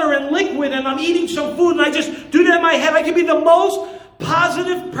some water and liquid and I'm eating some food and I just do that in my head. I can be the most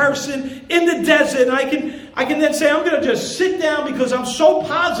positive person in the desert. And I can then say, I'm going to just sit down because I'm so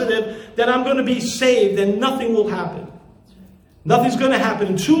positive that I'm going to be saved and nothing will happen. Nothing's going to happen.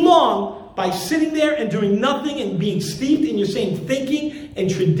 And too long, by sitting there and doing nothing and being steeped in your same thinking and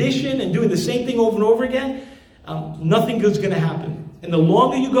tradition and doing the same thing over and over again, nothing good's going to happen. And the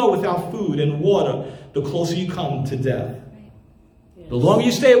longer you go without food and water, the closer you come to death. Yes. The longer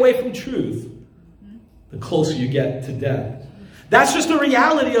you stay away from truth, the closer you get to death. That's just the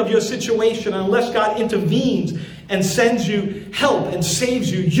reality of your situation. Unless God intervenes and sends you help and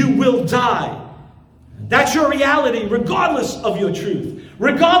saves you, you will die. That's your reality, regardless of your truth.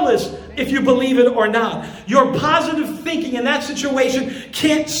 Regardless if you believe it or not. Your positive thinking in that situation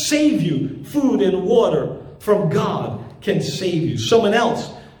can't save you. Food and water from God can save you. Someone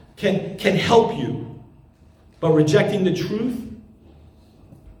else can help you. But rejecting the truth,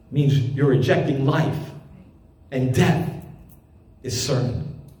 means you're rejecting life, and death is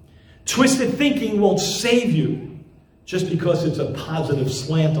certain. Twisted thinking won't save you just because it's a positive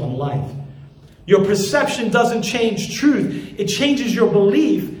slant on life. Your perception doesn't change truth. It changes your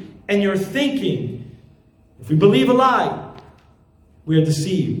belief and your thinking. If we believe a lie, we are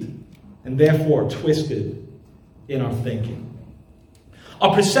deceived and therefore twisted in our thinking.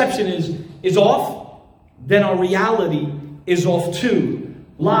 Our perception is off, then our reality is off too.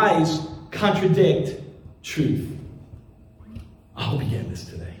 Lies contradict truth. I hope you get this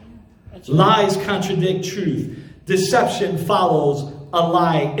today. Lies contradict truth. Deception follows a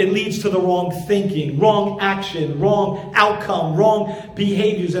lie. It leads to the wrong thinking, wrong action, wrong outcome, wrong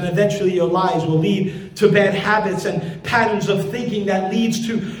behaviors, and eventually your lies will lead to bad habits and patterns of thinking that leads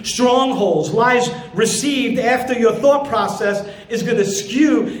to strongholds. Lies received after your thought process is going to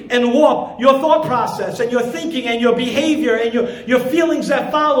skew and warp your thought process and your thinking and your behavior and your feelings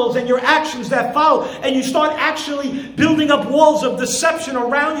that follows and your actions that follow. And you start actually building up walls of deception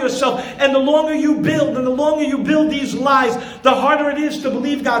around yourself. And the longer you build and the longer you build these lies, the harder it is to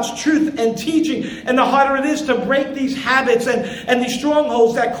believe God's truth and teaching, and the harder it is to break these habits and these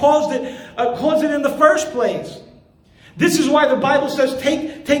strongholds that caused it in the first place. This is why the Bible says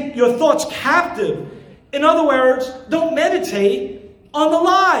take your thoughts captive. In other words, don't meditate on the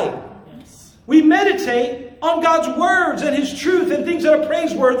lie. Yes. We meditate on God's words and His truth and things that are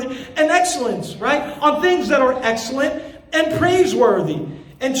praiseworthy and excellence, right? On things that are excellent and praiseworthy.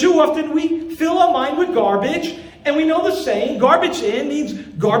 And too often we fill our mind with garbage, and we know the saying, garbage in means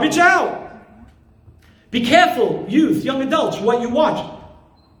garbage out. Be careful, youth, young adults, what you watch.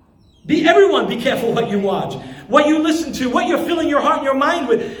 Everyone be careful what you watch, what you listen to, what you're filling your heart and your mind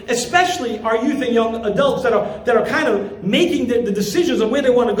with, especially our youth and young adults that are kind of making the decisions on where they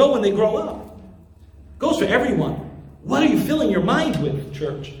want to go when they grow up. Goes for everyone. What are you filling your mind with,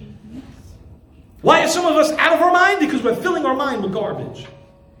 church? Why are some of us out of our mind? Because we're filling our mind with garbage.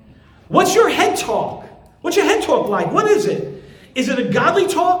 What's your head talk? What's your head talk like? What is it? Is it a godly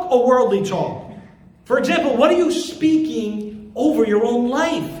talk or worldly talk? For example, what are you speaking over your own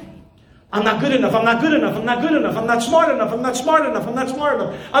life? I'm not good enough. I'm not good enough. I'm not good enough. I'm not smart enough. I'm not smart enough. I'm not smart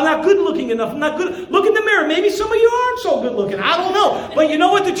enough. I'm not good looking enough. I'm not good. Look in the mirror. Maybe some of you aren't so good looking. I don't know. But you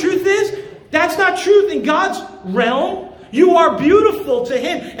know what the truth is? That's not truth in God's realm. You are beautiful to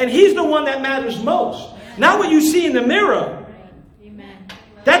Him, and He's the one that matters most. Not what you see in the mirror. Amen.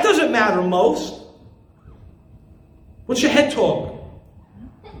 That doesn't matter most. What's your head talk?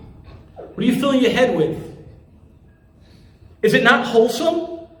 What are you filling your head with? Is it not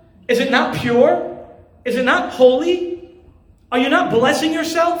wholesome? Is it not pure? Is it not holy? Are you not blessing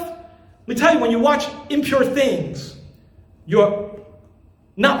yourself? Let me tell you, when you watch impure things, you're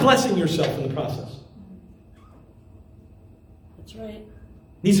not blessing yourself in the process. That's right. It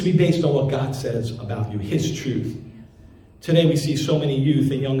needs to be based on what God says about you, His truth. Today we see so many youth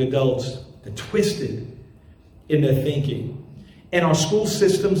and young adults that are twisted in their thinking. And our school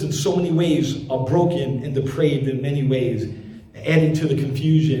systems in so many ways are broken and depraved in many ways, adding to the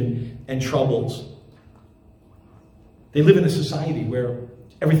confusion and troubles. They live in a society where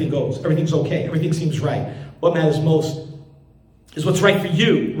everything goes, everything's okay, everything seems right. What matters most is what's right for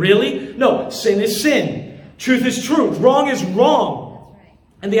you. Really? No, sin is sin. Truth is truth. Wrong is wrong.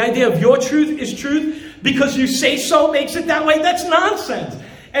 And the idea of your truth is truth because you say so makes it that way. That's nonsense.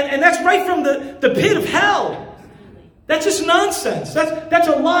 And that's right from the pit of hell. That's just nonsense. That's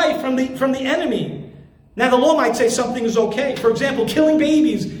a lie from the enemy. Now the law might say something is okay. For example, killing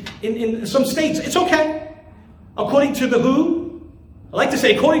babies in some states, it's okay. According to the WHO, I like to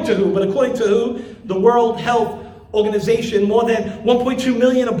say according to WHO, but according to WHO, the World Health Organization, more than 1.2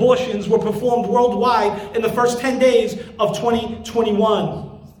 million abortions were performed worldwide in the first 10 days of 2021.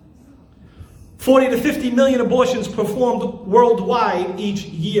 40 to 50 million abortions performed worldwide each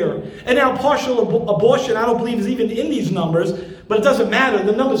year. And now partial abortion, I don't believe is even in these numbers, but it doesn't matter.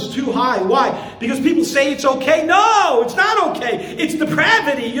 The number's too high. Why? Because people say it's okay. No, it's not okay. It's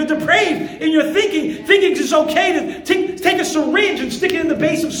depravity. You're depraved in your thinking. Thinking it's okay to take a syringe and stick it in the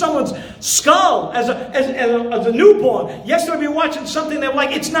base of someone's skull as a newborn. Yesterday we were watching something that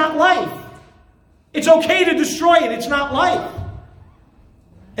like, it's not life. It's okay to destroy it. It's not life.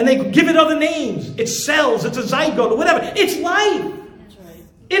 And they give it other names. It's cells, it's a zygote, or whatever. It's life. That's right.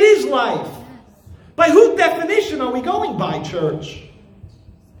 It is life. By whose definition are we going by, church?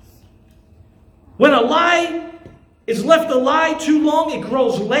 When a lie is left a lie too long, it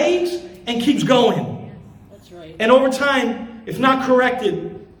grows legs and keeps going. That's right. And over time, if not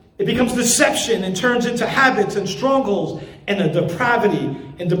corrected, it becomes deception and turns into habits and strongholds and a depravity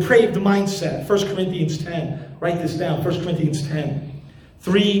and depraved mindset. 1 Corinthians 10. Write this down. 1 Corinthians 10.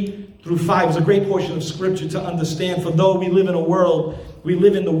 3 through 5 is a great portion of scripture to understand. For though we live in the world,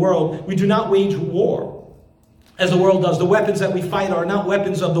 we do not wage war as the world does. The weapons that we fight are not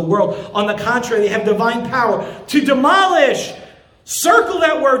weapons of the world. On the contrary, they have divine power to demolish. Circle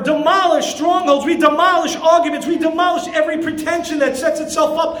that word, demolish strongholds. We demolish arguments. We demolish every pretension that sets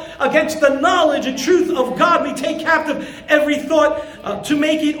itself up against the knowledge and truth of God. We take captive every thought to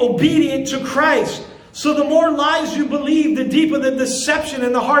make it obedient to Christ. So the more lies you believe, the deeper the deception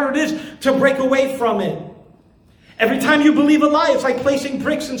and the harder it is to break away from it. Every time you believe a lie, it's like placing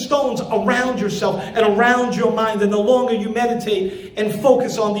bricks and stones around yourself and around your mind. And the longer you meditate and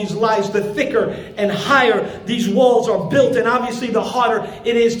focus on these lies, the thicker and higher these walls are built. And obviously the harder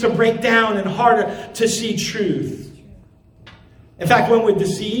it is to break down and harder to see truth. In fact, when we're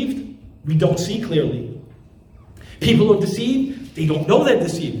deceived, we don't see clearly. People who are deceived, they don't know they're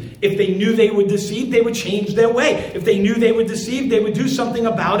deceived. If they knew they were deceived, they would change their way. If they knew they were deceived, they would do something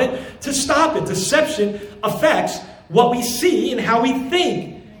about it to stop it. Deception affects what we see and how we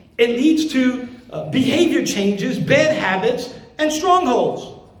think. It leads to behavior changes, bad habits, and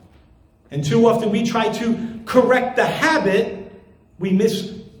strongholds. And too often we try to correct the habit, we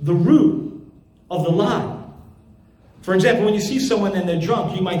miss the root of the lie. For example, when you see someone and they're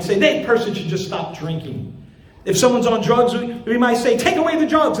drunk, you might say, that person should just stop drinking. If someone's on drugs, we might say, take away the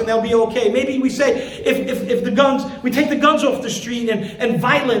drugs and they'll be okay. Maybe we say, if the guns, we take the guns off the street and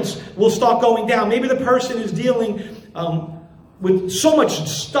violence will start going down. Maybe the person is dealing with so much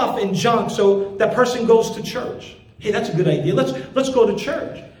stuff and junk, so that person goes to church. Hey, that's a good idea. Let's go to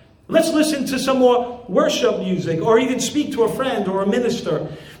church. Let's listen to some more worship music, or even speak to a friend or a minister.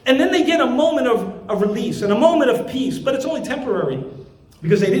 And then they get a moment of release and a moment of peace, but it's only temporary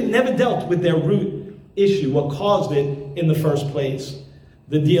because they never dealt with their root issue, what caused it in the first place.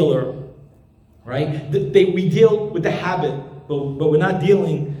 The dealer, right? We deal with the habit, but we're not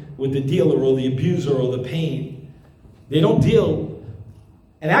dealing with the dealer or the abuser or the pain. They don't deal,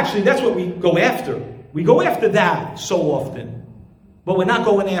 and actually that's what we go after. We go after that so often, but we're not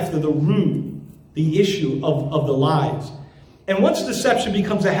going after the root, the issue of the lies. And once deception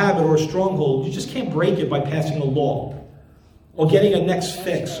becomes a habit or a stronghold, you just can't break it by passing a law or getting a next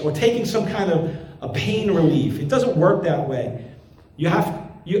fix or taking some kind of a pain relief. It doesn't work that way. You have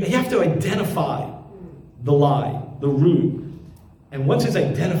to identify the lie, the root. And once it's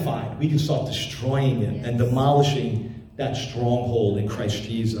identified, we can start destroying it and demolishing that stronghold in Christ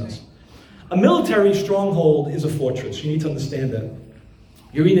Jesus. A military stronghold is a fortress. You need to understand that.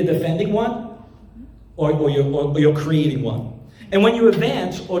 You're either defending one or you're creating one. And when you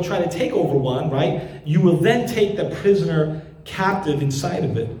advance or try to take over one, right, you will then take the prisoner captive inside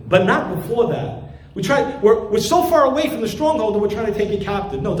of it. But not before that. We're so far away from the stronghold that we're trying to take it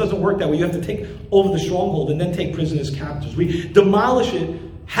captive. No, it doesn't work that way. You have to take over the stronghold and then take prisoners captives. We demolish it.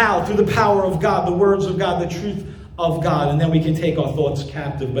 How? Through the power of God, the words of God, the truth of God. And then we can take our thoughts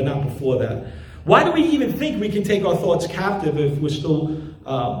captive, but not before that. Why do we even think we can take our thoughts captive if we still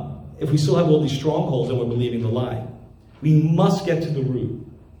have all these strongholds and we're believing the lie? We must get to the root.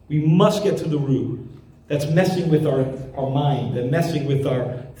 We must get to the root that's messing with our mind and messing with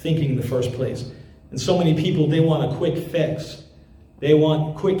our thinking in the first place. And so many people, they want a quick fix. They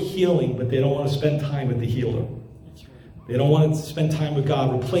want quick healing, but they don't want to spend time with the healer. They don't want to spend time with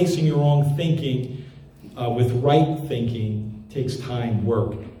God. Replacing your wrong thinking with right thinking takes time,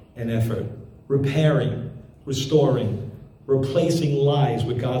 work, and effort. Repairing, restoring, replacing lies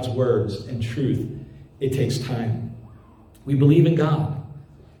with God's words and truth, it takes time. We believe in God.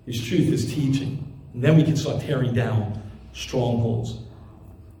 His truth is teaching. And then we can start tearing down strongholds.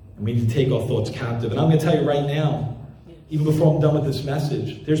 And we need to take our thoughts captive. And I'm going to tell you right now, even before I'm done with this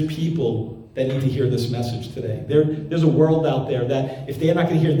message, there's people that need to hear this message today. There's a world out there that if they're not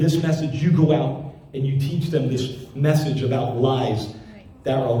going to hear this message, you go out and you teach them this message about lies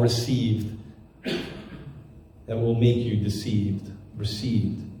that are received, that will make you deceived.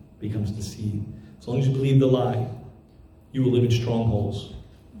 Received becomes deceived. As long as you believe the lie, you will live in strongholds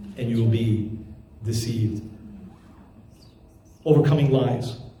and you will be deceived. Overcoming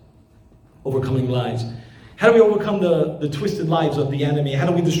lies. Overcoming lies. How do we overcome the twisted lies of the enemy? How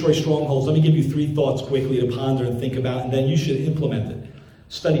do we destroy strongholds? Let me give you 3 thoughts quickly to ponder and think about, and then you should implement it.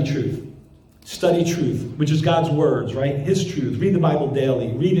 Study truth. Study truth, which is God's words, right? His truth. Read the Bible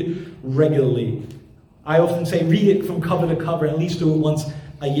daily. Read it regularly. I often say read it from cover to cover, at least do it once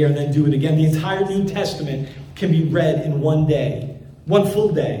a year and then do it again. The entire New Testament can be read in one day. One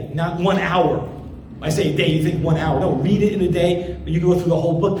full day, not 1 hour. I say a day, you think 1 hour. No, read it in a day, but you go through the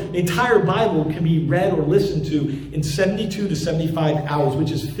whole book. The entire Bible can be read or listened to in 72 to 75 hours, which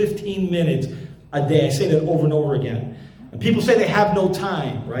is 15 minutes a day. I say that over and over again. And people say they have no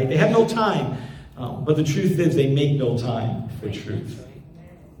time, right? They have no time. But the truth is they make no time for truth.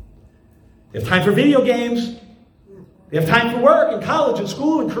 They have time for video games. They have time for work and college and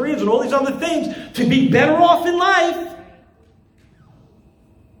school and careers and all these other things to be better off in life.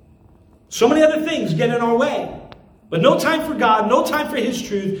 So many other things get in our way. But no time for God, no time for His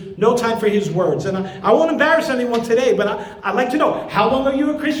truth, no time for His words. And I won't embarrass anyone today, but I'd like to know, how long are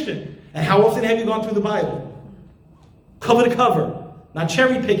you a Christian? And how often have you gone through the Bible? Cover to cover, not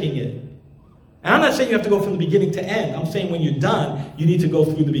cherry picking it. And I'm not saying you have to go from the beginning to end. I'm saying when you're done, you need to go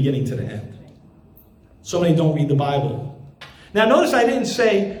through the beginning to the end. So many don't read the Bible. Now notice I didn't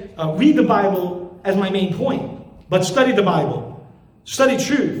say read the Bible as my main point, but study the Bible. Study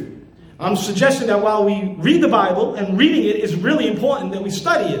truth. I'm suggesting that while we read the Bible, and reading it is really important, that we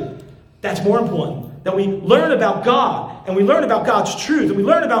study it. That's more important. That we learn about God, and we learn about God's truth, and we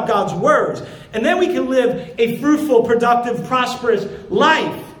learn about God's words. And then we can live a fruitful, productive, prosperous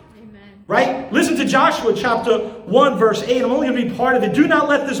life. Right? Listen to Joshua chapter 1 verse 8. I'm only going to read part of it. Do not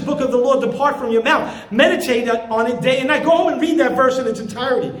let this book of the Lord depart from your mouth. Meditate on it day and night. Go home and read that verse in its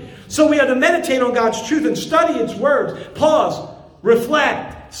entirety. So we are to meditate on God's truth and study its words. Pause.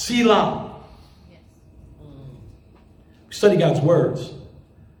 Reflect. Selah. We study God's words.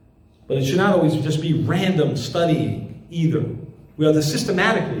 But it should not always just be random studying either. We are to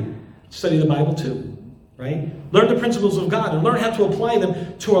systematically study the Bible too. Right? Learn the principles of God and learn how to apply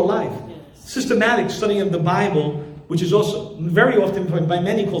them to our life. Systematic studying of the Bible, which is also very often by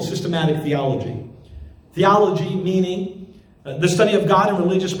many called systematic theology. Theology meaning the study of God and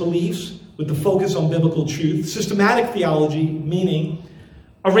religious beliefs with the focus on biblical truth. Systematic theology meaning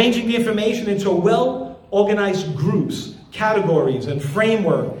arranging the information into well-organized groups, categories, and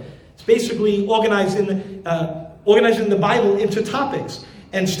framework. It's basically organizing the Bible into topics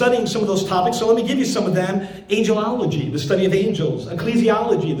and studying some of those topics. So let me give you some of them. Angelology, the study of angels.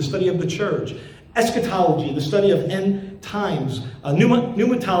 Ecclesiology, the study of the church. Eschatology, the study of end times.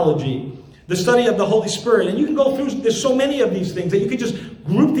 Pneumatology, the study of the Holy Spirit. And you can go through, there's so many of these things that you can just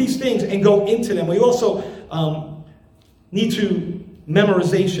group these things and go into them. We also need to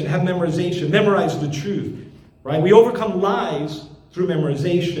memorize the truth. Right? We overcome lies through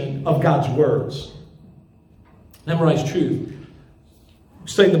memorization of God's words. Memorize truth.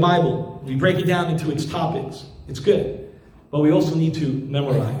 Study the Bible. We break it down into its topics. It's good. But we also need to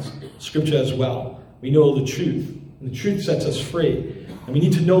memorize Scripture as well. We know the truth. And the truth sets us free. And we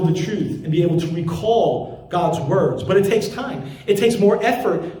need to know the truth and be able to recall God's words. But it takes time. It takes more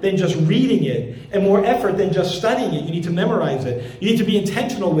effort than just reading it. And more effort than just studying it. You need to memorize it. You need to be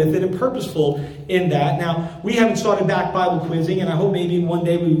intentional with it and purposeful in that. Now, we haven't started back Bible quizzing. And I hope maybe one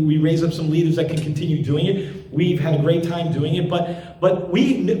day we raise up some leaders that can continue doing it. We've had a great time doing it, but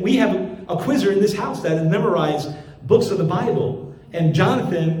we have a quizzer in this house that has memorized books of the Bible. And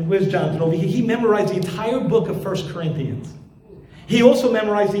Jonathan, where's Jonathan over here? He memorized the entire book of 1 Corinthians. He also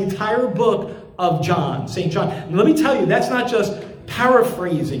memorized the entire book of John, St. John. And let me tell you, that's not just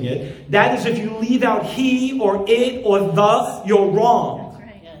paraphrasing it. That is if you leave out he or it or the, you're wrong. That's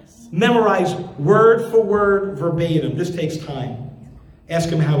right. Yes. Memorize word for word, verbatim. This takes time. Ask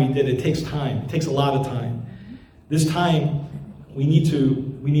him how he did it. It takes time. It takes a lot of time. This time, we need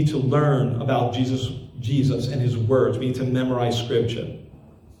to learn about Jesus and his words. We need to memorize Scripture.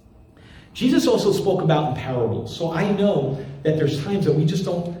 Jesus also spoke about in parables. So I know that there's times that we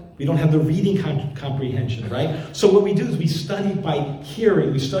don't have the reading comprehension, right? So what we do is we study by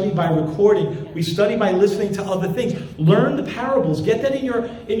hearing, we study by recording, we study by listening to other things. Learn the parables. Get that in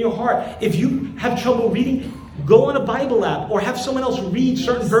your heart. If you have trouble reading, go on a Bible app or have someone else read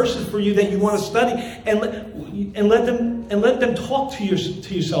certain verses for you that you want to study and let them talk to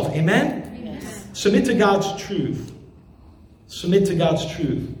yourself. Amen? Yes. Submit to God's truth. Submit to God's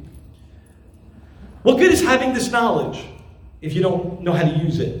truth. What good is having this knowledge if you don't know how to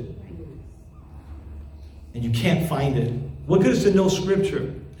use it? And you can't find it. What good is to know Scripture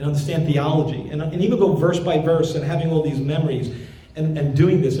and understand theology and even go verse by verse and having all these memories and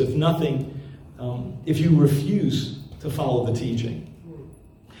doing this if you refuse to follow the teaching?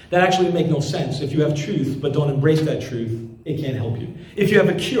 That actually would make no sense. If you have truth but don't embrace that truth, it can't help you. If you have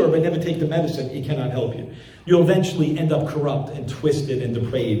a cure but never take the medicine, it cannot help you. You'll eventually end up corrupt and twisted and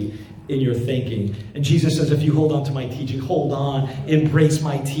depraved in your thinking. And Jesus says, if you hold on to my teaching, hold on, embrace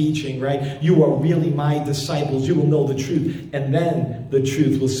my teaching, right? You are really my disciples. You will know the truth. And then the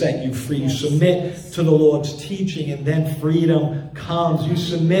truth will set you free. You submit to the Lord's teaching and then freedom comes. You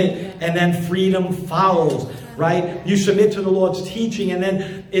submit and then freedom follows, right? You submit to the Lord's teaching and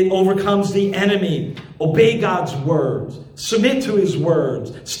then it overcomes the enemy. Obey God's words. Submit to his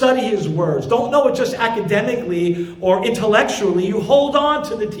words. Study his words. Don't know it just academically or intellectually. You hold on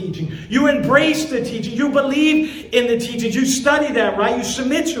to the teaching. You embrace the teaching. You believe in the teachings. You study that, right? You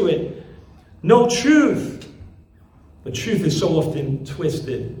submit to it. Know truth. But truth is so often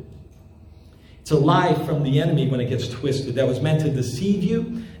twisted. It's a lie from the enemy when it gets twisted. That was meant to deceive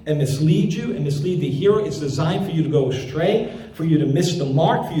you and mislead you and mislead the hearer. It's designed for you to go astray, for you to miss the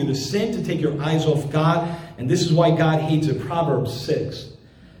mark, for you to sin, to take your eyes off God. And this is why God hates it. Proverbs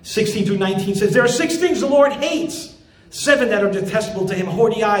 6:16-19 says, there are 6 things the Lord hates. 7 that are detestable to him: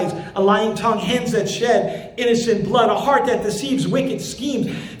 haughty eyes, a lying tongue, hands that shed innocent blood, a heart that deceives, wicked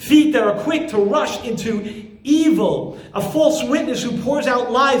schemes, feet that are quick to rush into evil, a false witness who pours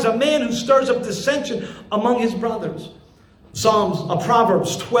out lies, a man who stirs up dissension among his brothers.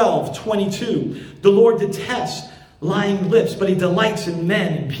 Proverbs 12:22. The Lord detests lying lips, but he delights in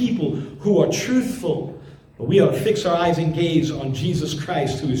men and people who are truthful. But we ought to fix our eyes and gaze on Jesus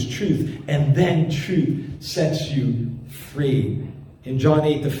Christ, who is truth, and then truth sets you free. In John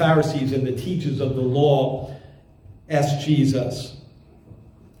 8, the Pharisees and the teachers of the law asked Jesus,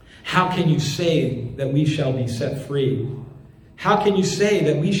 how can you say that we shall be set free? How can you say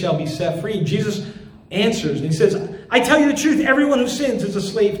that we shall be set free? Jesus answers and he says, I tell you the truth, everyone who sins is a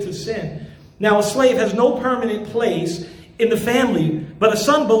slave to sin. Now a slave has no permanent place in the family, but a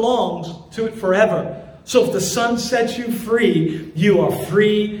son belongs to it forever. So if the Son sets you free, you are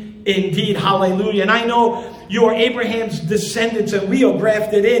free indeed. Hallelujah. And I know you are Abraham's descendants and we are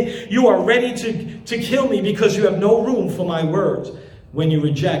grafted in. You are ready to kill me because you have no room for my words. When you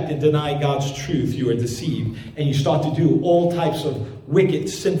reject and deny God's truth, you are deceived and you start to do all types of wicked,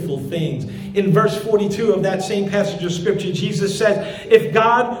 sinful things. In verse 42 of that same passage of Scripture, Jesus says, if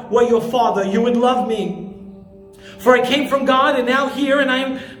God were your Father, you would love me. For I came from God and now here, and I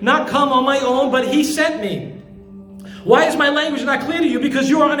am not come on my own, but he sent me. Why is my language not clear to you? Because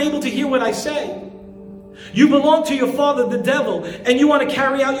you are unable to hear what I say. You belong to your father, the devil, and you want to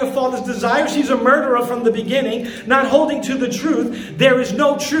carry out your father's desires. He's a murderer from the beginning, not holding to the truth. There is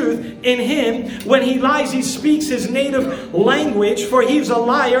no truth in him. When he lies, he speaks his native language, for he's a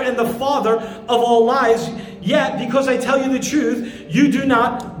liar and the father of all lies. Yet, because I tell you the truth, you do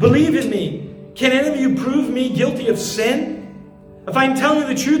not believe in me. Can any of you prove me guilty of sin? If I'm telling you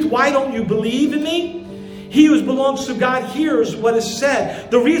the truth, why don't you believe in me? He who belongs to God hears what is said.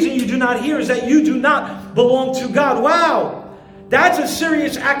 The reason you do not hear is that you do not belong to God. Wow! That's a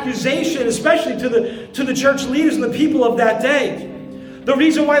serious accusation, especially to the church leaders and the people of that day. The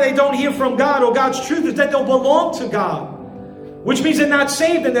reason why they don't hear from God or God's truth is that they don't belong to God. Which means they're not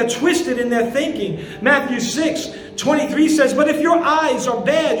saved and they're twisted in their thinking. Matthew 6:23 says, but if your eyes are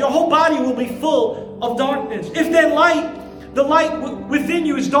bad, your whole body will be full of darkness. If then the light within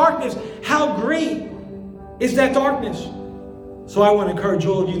you is darkness, how great is that darkness? So I want to encourage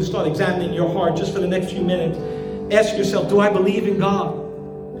all of you to start examining your heart just for the next few minutes. Ask yourself, do I believe in God?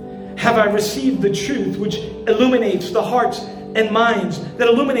 Have I received the truth which illuminates the hearts and minds, that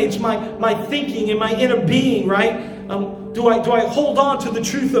illuminates my thinking and my inner being, right? Do I hold on to the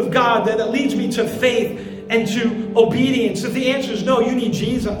truth of God that leads me to faith and to obedience? If the answer is no, you need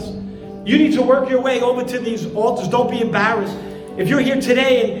Jesus. You need to work your way over to these altars. Don't be embarrassed. If you're here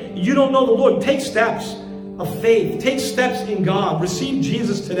today and you don't know the Lord, take steps of faith. Take steps in God. Receive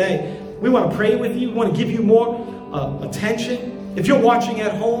Jesus today. We want to pray with you. We want to give you more attention. If you're watching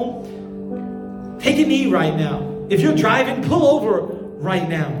at home, take a knee right now. If you're driving, pull over right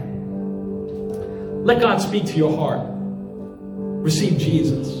now. Let God speak to your heart. Receive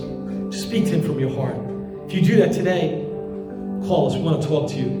Jesus. Speak to him from your heart. If you do that today, call us. We want to talk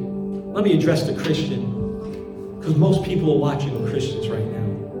to you. Let me address the Christian, because most people are watching are Christians right now.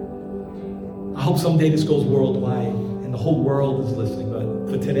 I hope someday this goes worldwide and the whole world is listening. But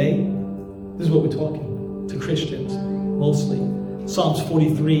for today, this is what we're talking to Christians mostly. Psalms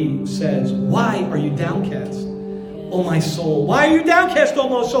 43 says, why are you downcast, O my soul? Why are you downcast, O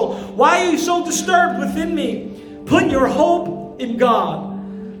my soul? Why are you so disturbed within me? Put your hope in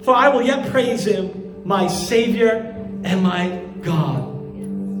God, for I will yet praise him, my Savior and my God.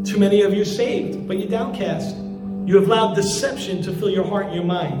 Too many of you are saved, but you're downcast. You have allowed deception to fill your heart and your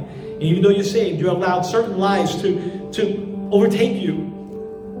mind. And even though you're saved, you allowed certain lies to overtake you.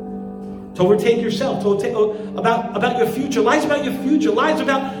 To overtake yourself, about your future. Lies about your future. Lies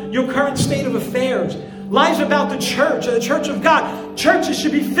about your current state of affairs. Lies about the church of God. Churches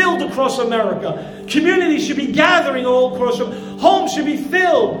should be filled across America. Communities should be gathering all across. Homes should be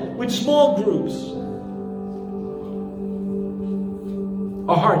filled with small groups.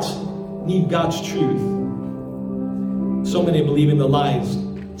 Our hearts need God's truth. So many believe in the lies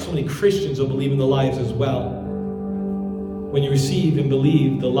So many Christians are believing the lies as well. When you receive and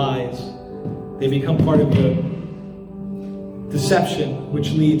believe the lies, they become part of your deception,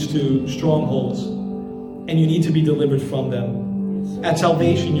 which leads to strongholds. And you need to be delivered from them. At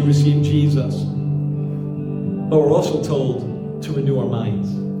salvation, you receive Jesus. But we're also told to renew our minds.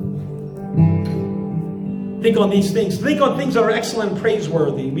 Think on these things. Think on things that are excellent and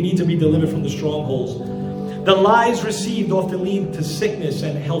praiseworthy. We need to be delivered from the strongholds. The lies received often lead to sickness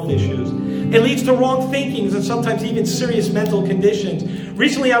and health issues. It leads to wrong thinkings and sometimes even serious mental conditions.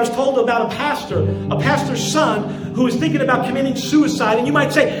 Recently, I was told about a pastor's son who was thinking about committing suicide. And you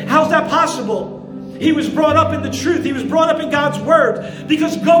might say, how's that possible? He was brought up in the truth. He was brought up in God's word.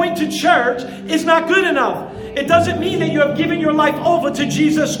 Because going to church is not good enough. It doesn't mean that you have given your life over to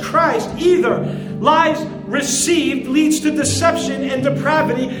Jesus Christ either. Lies received leads to deception and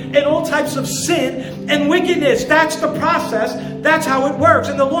depravity and all types of sin and wickedness. That's the process. That's how it works.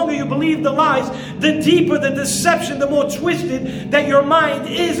 And the longer you believe the lies, the deeper the deception, the more twisted that your mind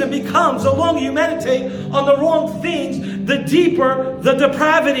is and becomes. The longer you meditate on the wrong things, the deeper the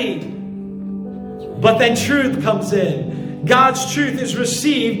depravity. But then truth comes in. God's truth is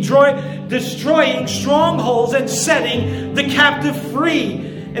received, destroying strongholds and setting the captive free.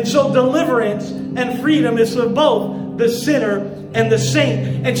 And so deliverance and freedom is for both the sinner and the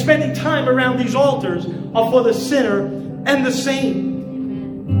saint. And spending time around these altars are for the sinner and the saint.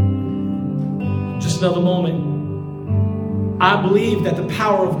 Just another moment. I believe that the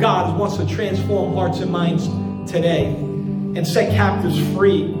power of God wants to transform hearts and minds today and set captives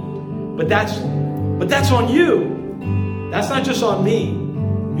free. But that's on you. That's not just on me.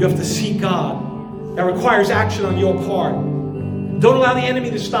 You have to seek God. That requires action on your part. Don't allow the enemy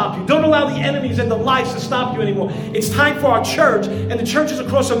to stop you. Don't allow the enemies and the lies to stop you anymore. It's time for our church and the churches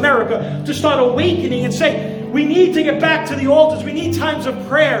across America to start awakening and say, we need to get back to the altars. We need times of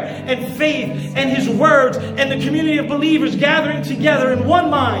prayer and faith and His words and the community of believers gathering together in one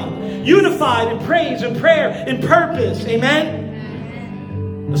mind, unified in praise and prayer and purpose. Amen?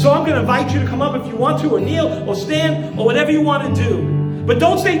 So I'm going to invite you to come up if you want to, or kneel, or stand, or whatever you want to do. But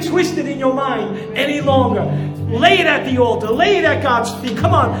don't stay twisted in your mind any longer. Lay it at the altar. Lay it at God's feet.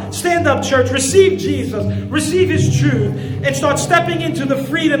 Come on, stand up, church. Receive Jesus. Receive His truth. And start stepping into the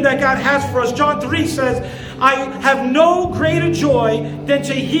freedom that God has for us. John 3 says, I have no greater joy than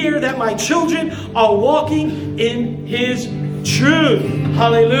to hear that my children are walking in His truth.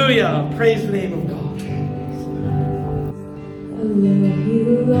 Hallelujah. Praise the name of God. I love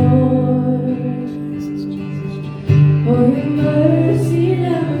you, Lord, for your mercy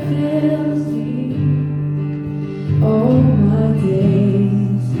never fails me. All my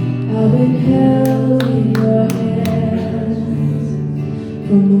days I've been held in your hands.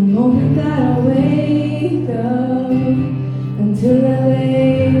 From the moment that I wake up until I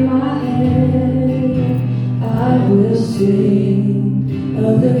lay my head, I will sing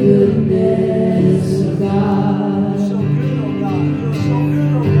of the goodness of God.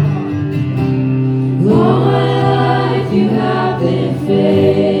 All my life you have been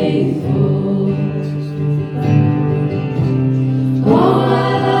faithful. All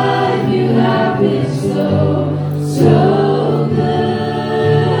my life you have been so good.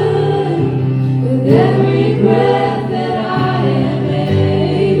 With every breath that I am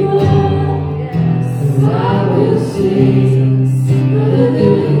able, I will sing of the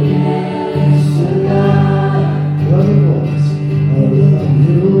goodness of God. Love your voice. I love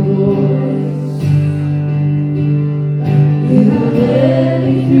your voice. You have led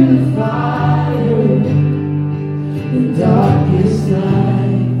me through the fire, the darkest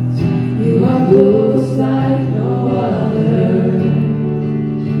night. You are close like no other.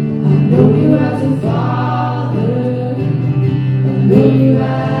 I know you as a father. I know you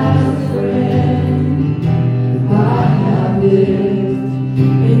as a friend. I have lived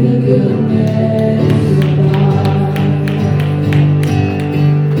in the goodness of God.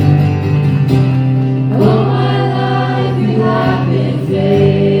 All my life you have been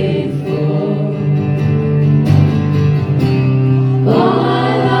faithful. All my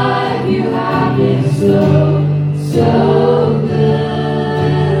life you have been so good.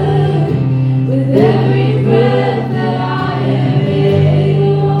 With every breath that I am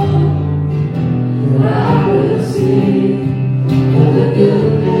able, I will sing of the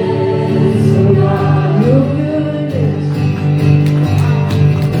goodness of God.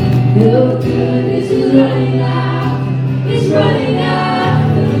 Your goodness is running out, it's running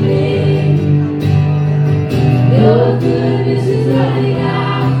after me. Your goodness is running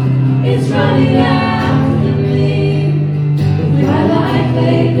out, it's running after me. With my life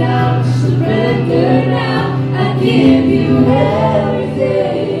laid down, surrender now, I give you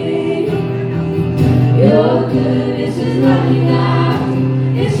everything.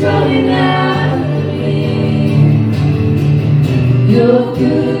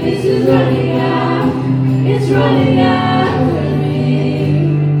 goodness is running out. It's running after me.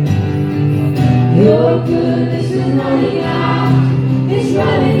 Your goodness is running out. It's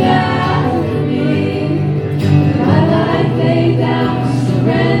running after me. My life laid down,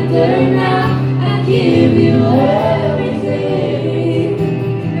 surrender now. I give you everything.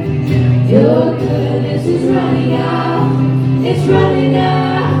 Your goodness is running out. It's running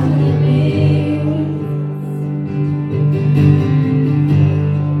after me.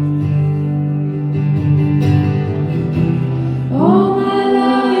 All my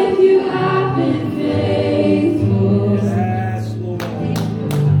life you have been faithful. Yes, Lord.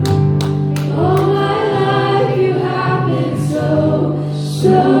 All my life you have been so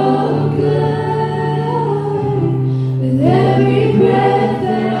good. With every breath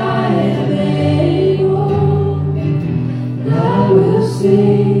that I am able, I will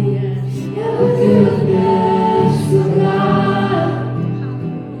sing of the goodness of God.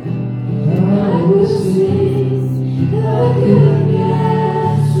 I will sing of the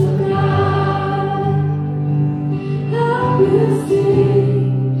goodness of God. I will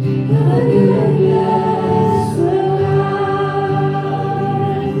sing of the goodness of God.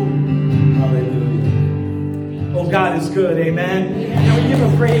 Hallelujah. Oh, God is good. Amen. Can we give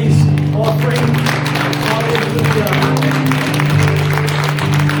him praise offering? Hallelujah.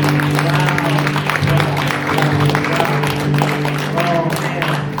 Wow. Oh, man.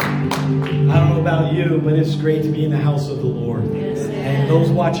 I don't know about you, but it's great to be in the house of the Lord. Yes, And those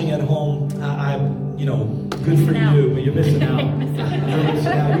watching at home, good for you, but you're missing out. You're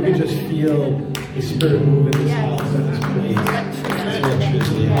missing out. You can just feel the Spirit move in this house, in this place.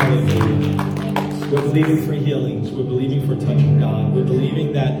 Electricity. Hallelujah. We're believing for healings. We're believing for a touch of God. We're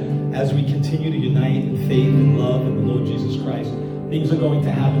believing that as we continue to unite in faith and love in the Lord Jesus Christ, things are going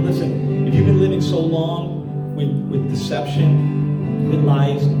to happen. Listen, if you've been living so long with deception, with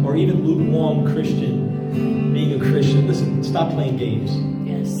lies, or even lukewarm Christian, being a Christian, listen, stop playing games.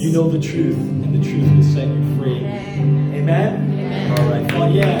 Yes. You know the truth, and the truth will set you free. Amen? Amen. All right. Oh,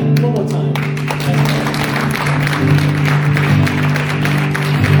 yeah. One more time.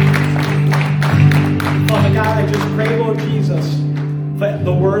 Father God, I just pray, Lord Jesus, for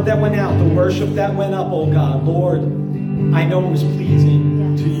the word that went out, the worship that went up, oh God. Lord, I know it was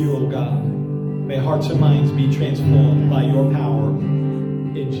pleasing to you, oh God. May hearts and minds be transformed by your power.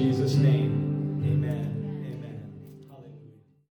 In Jesus' name.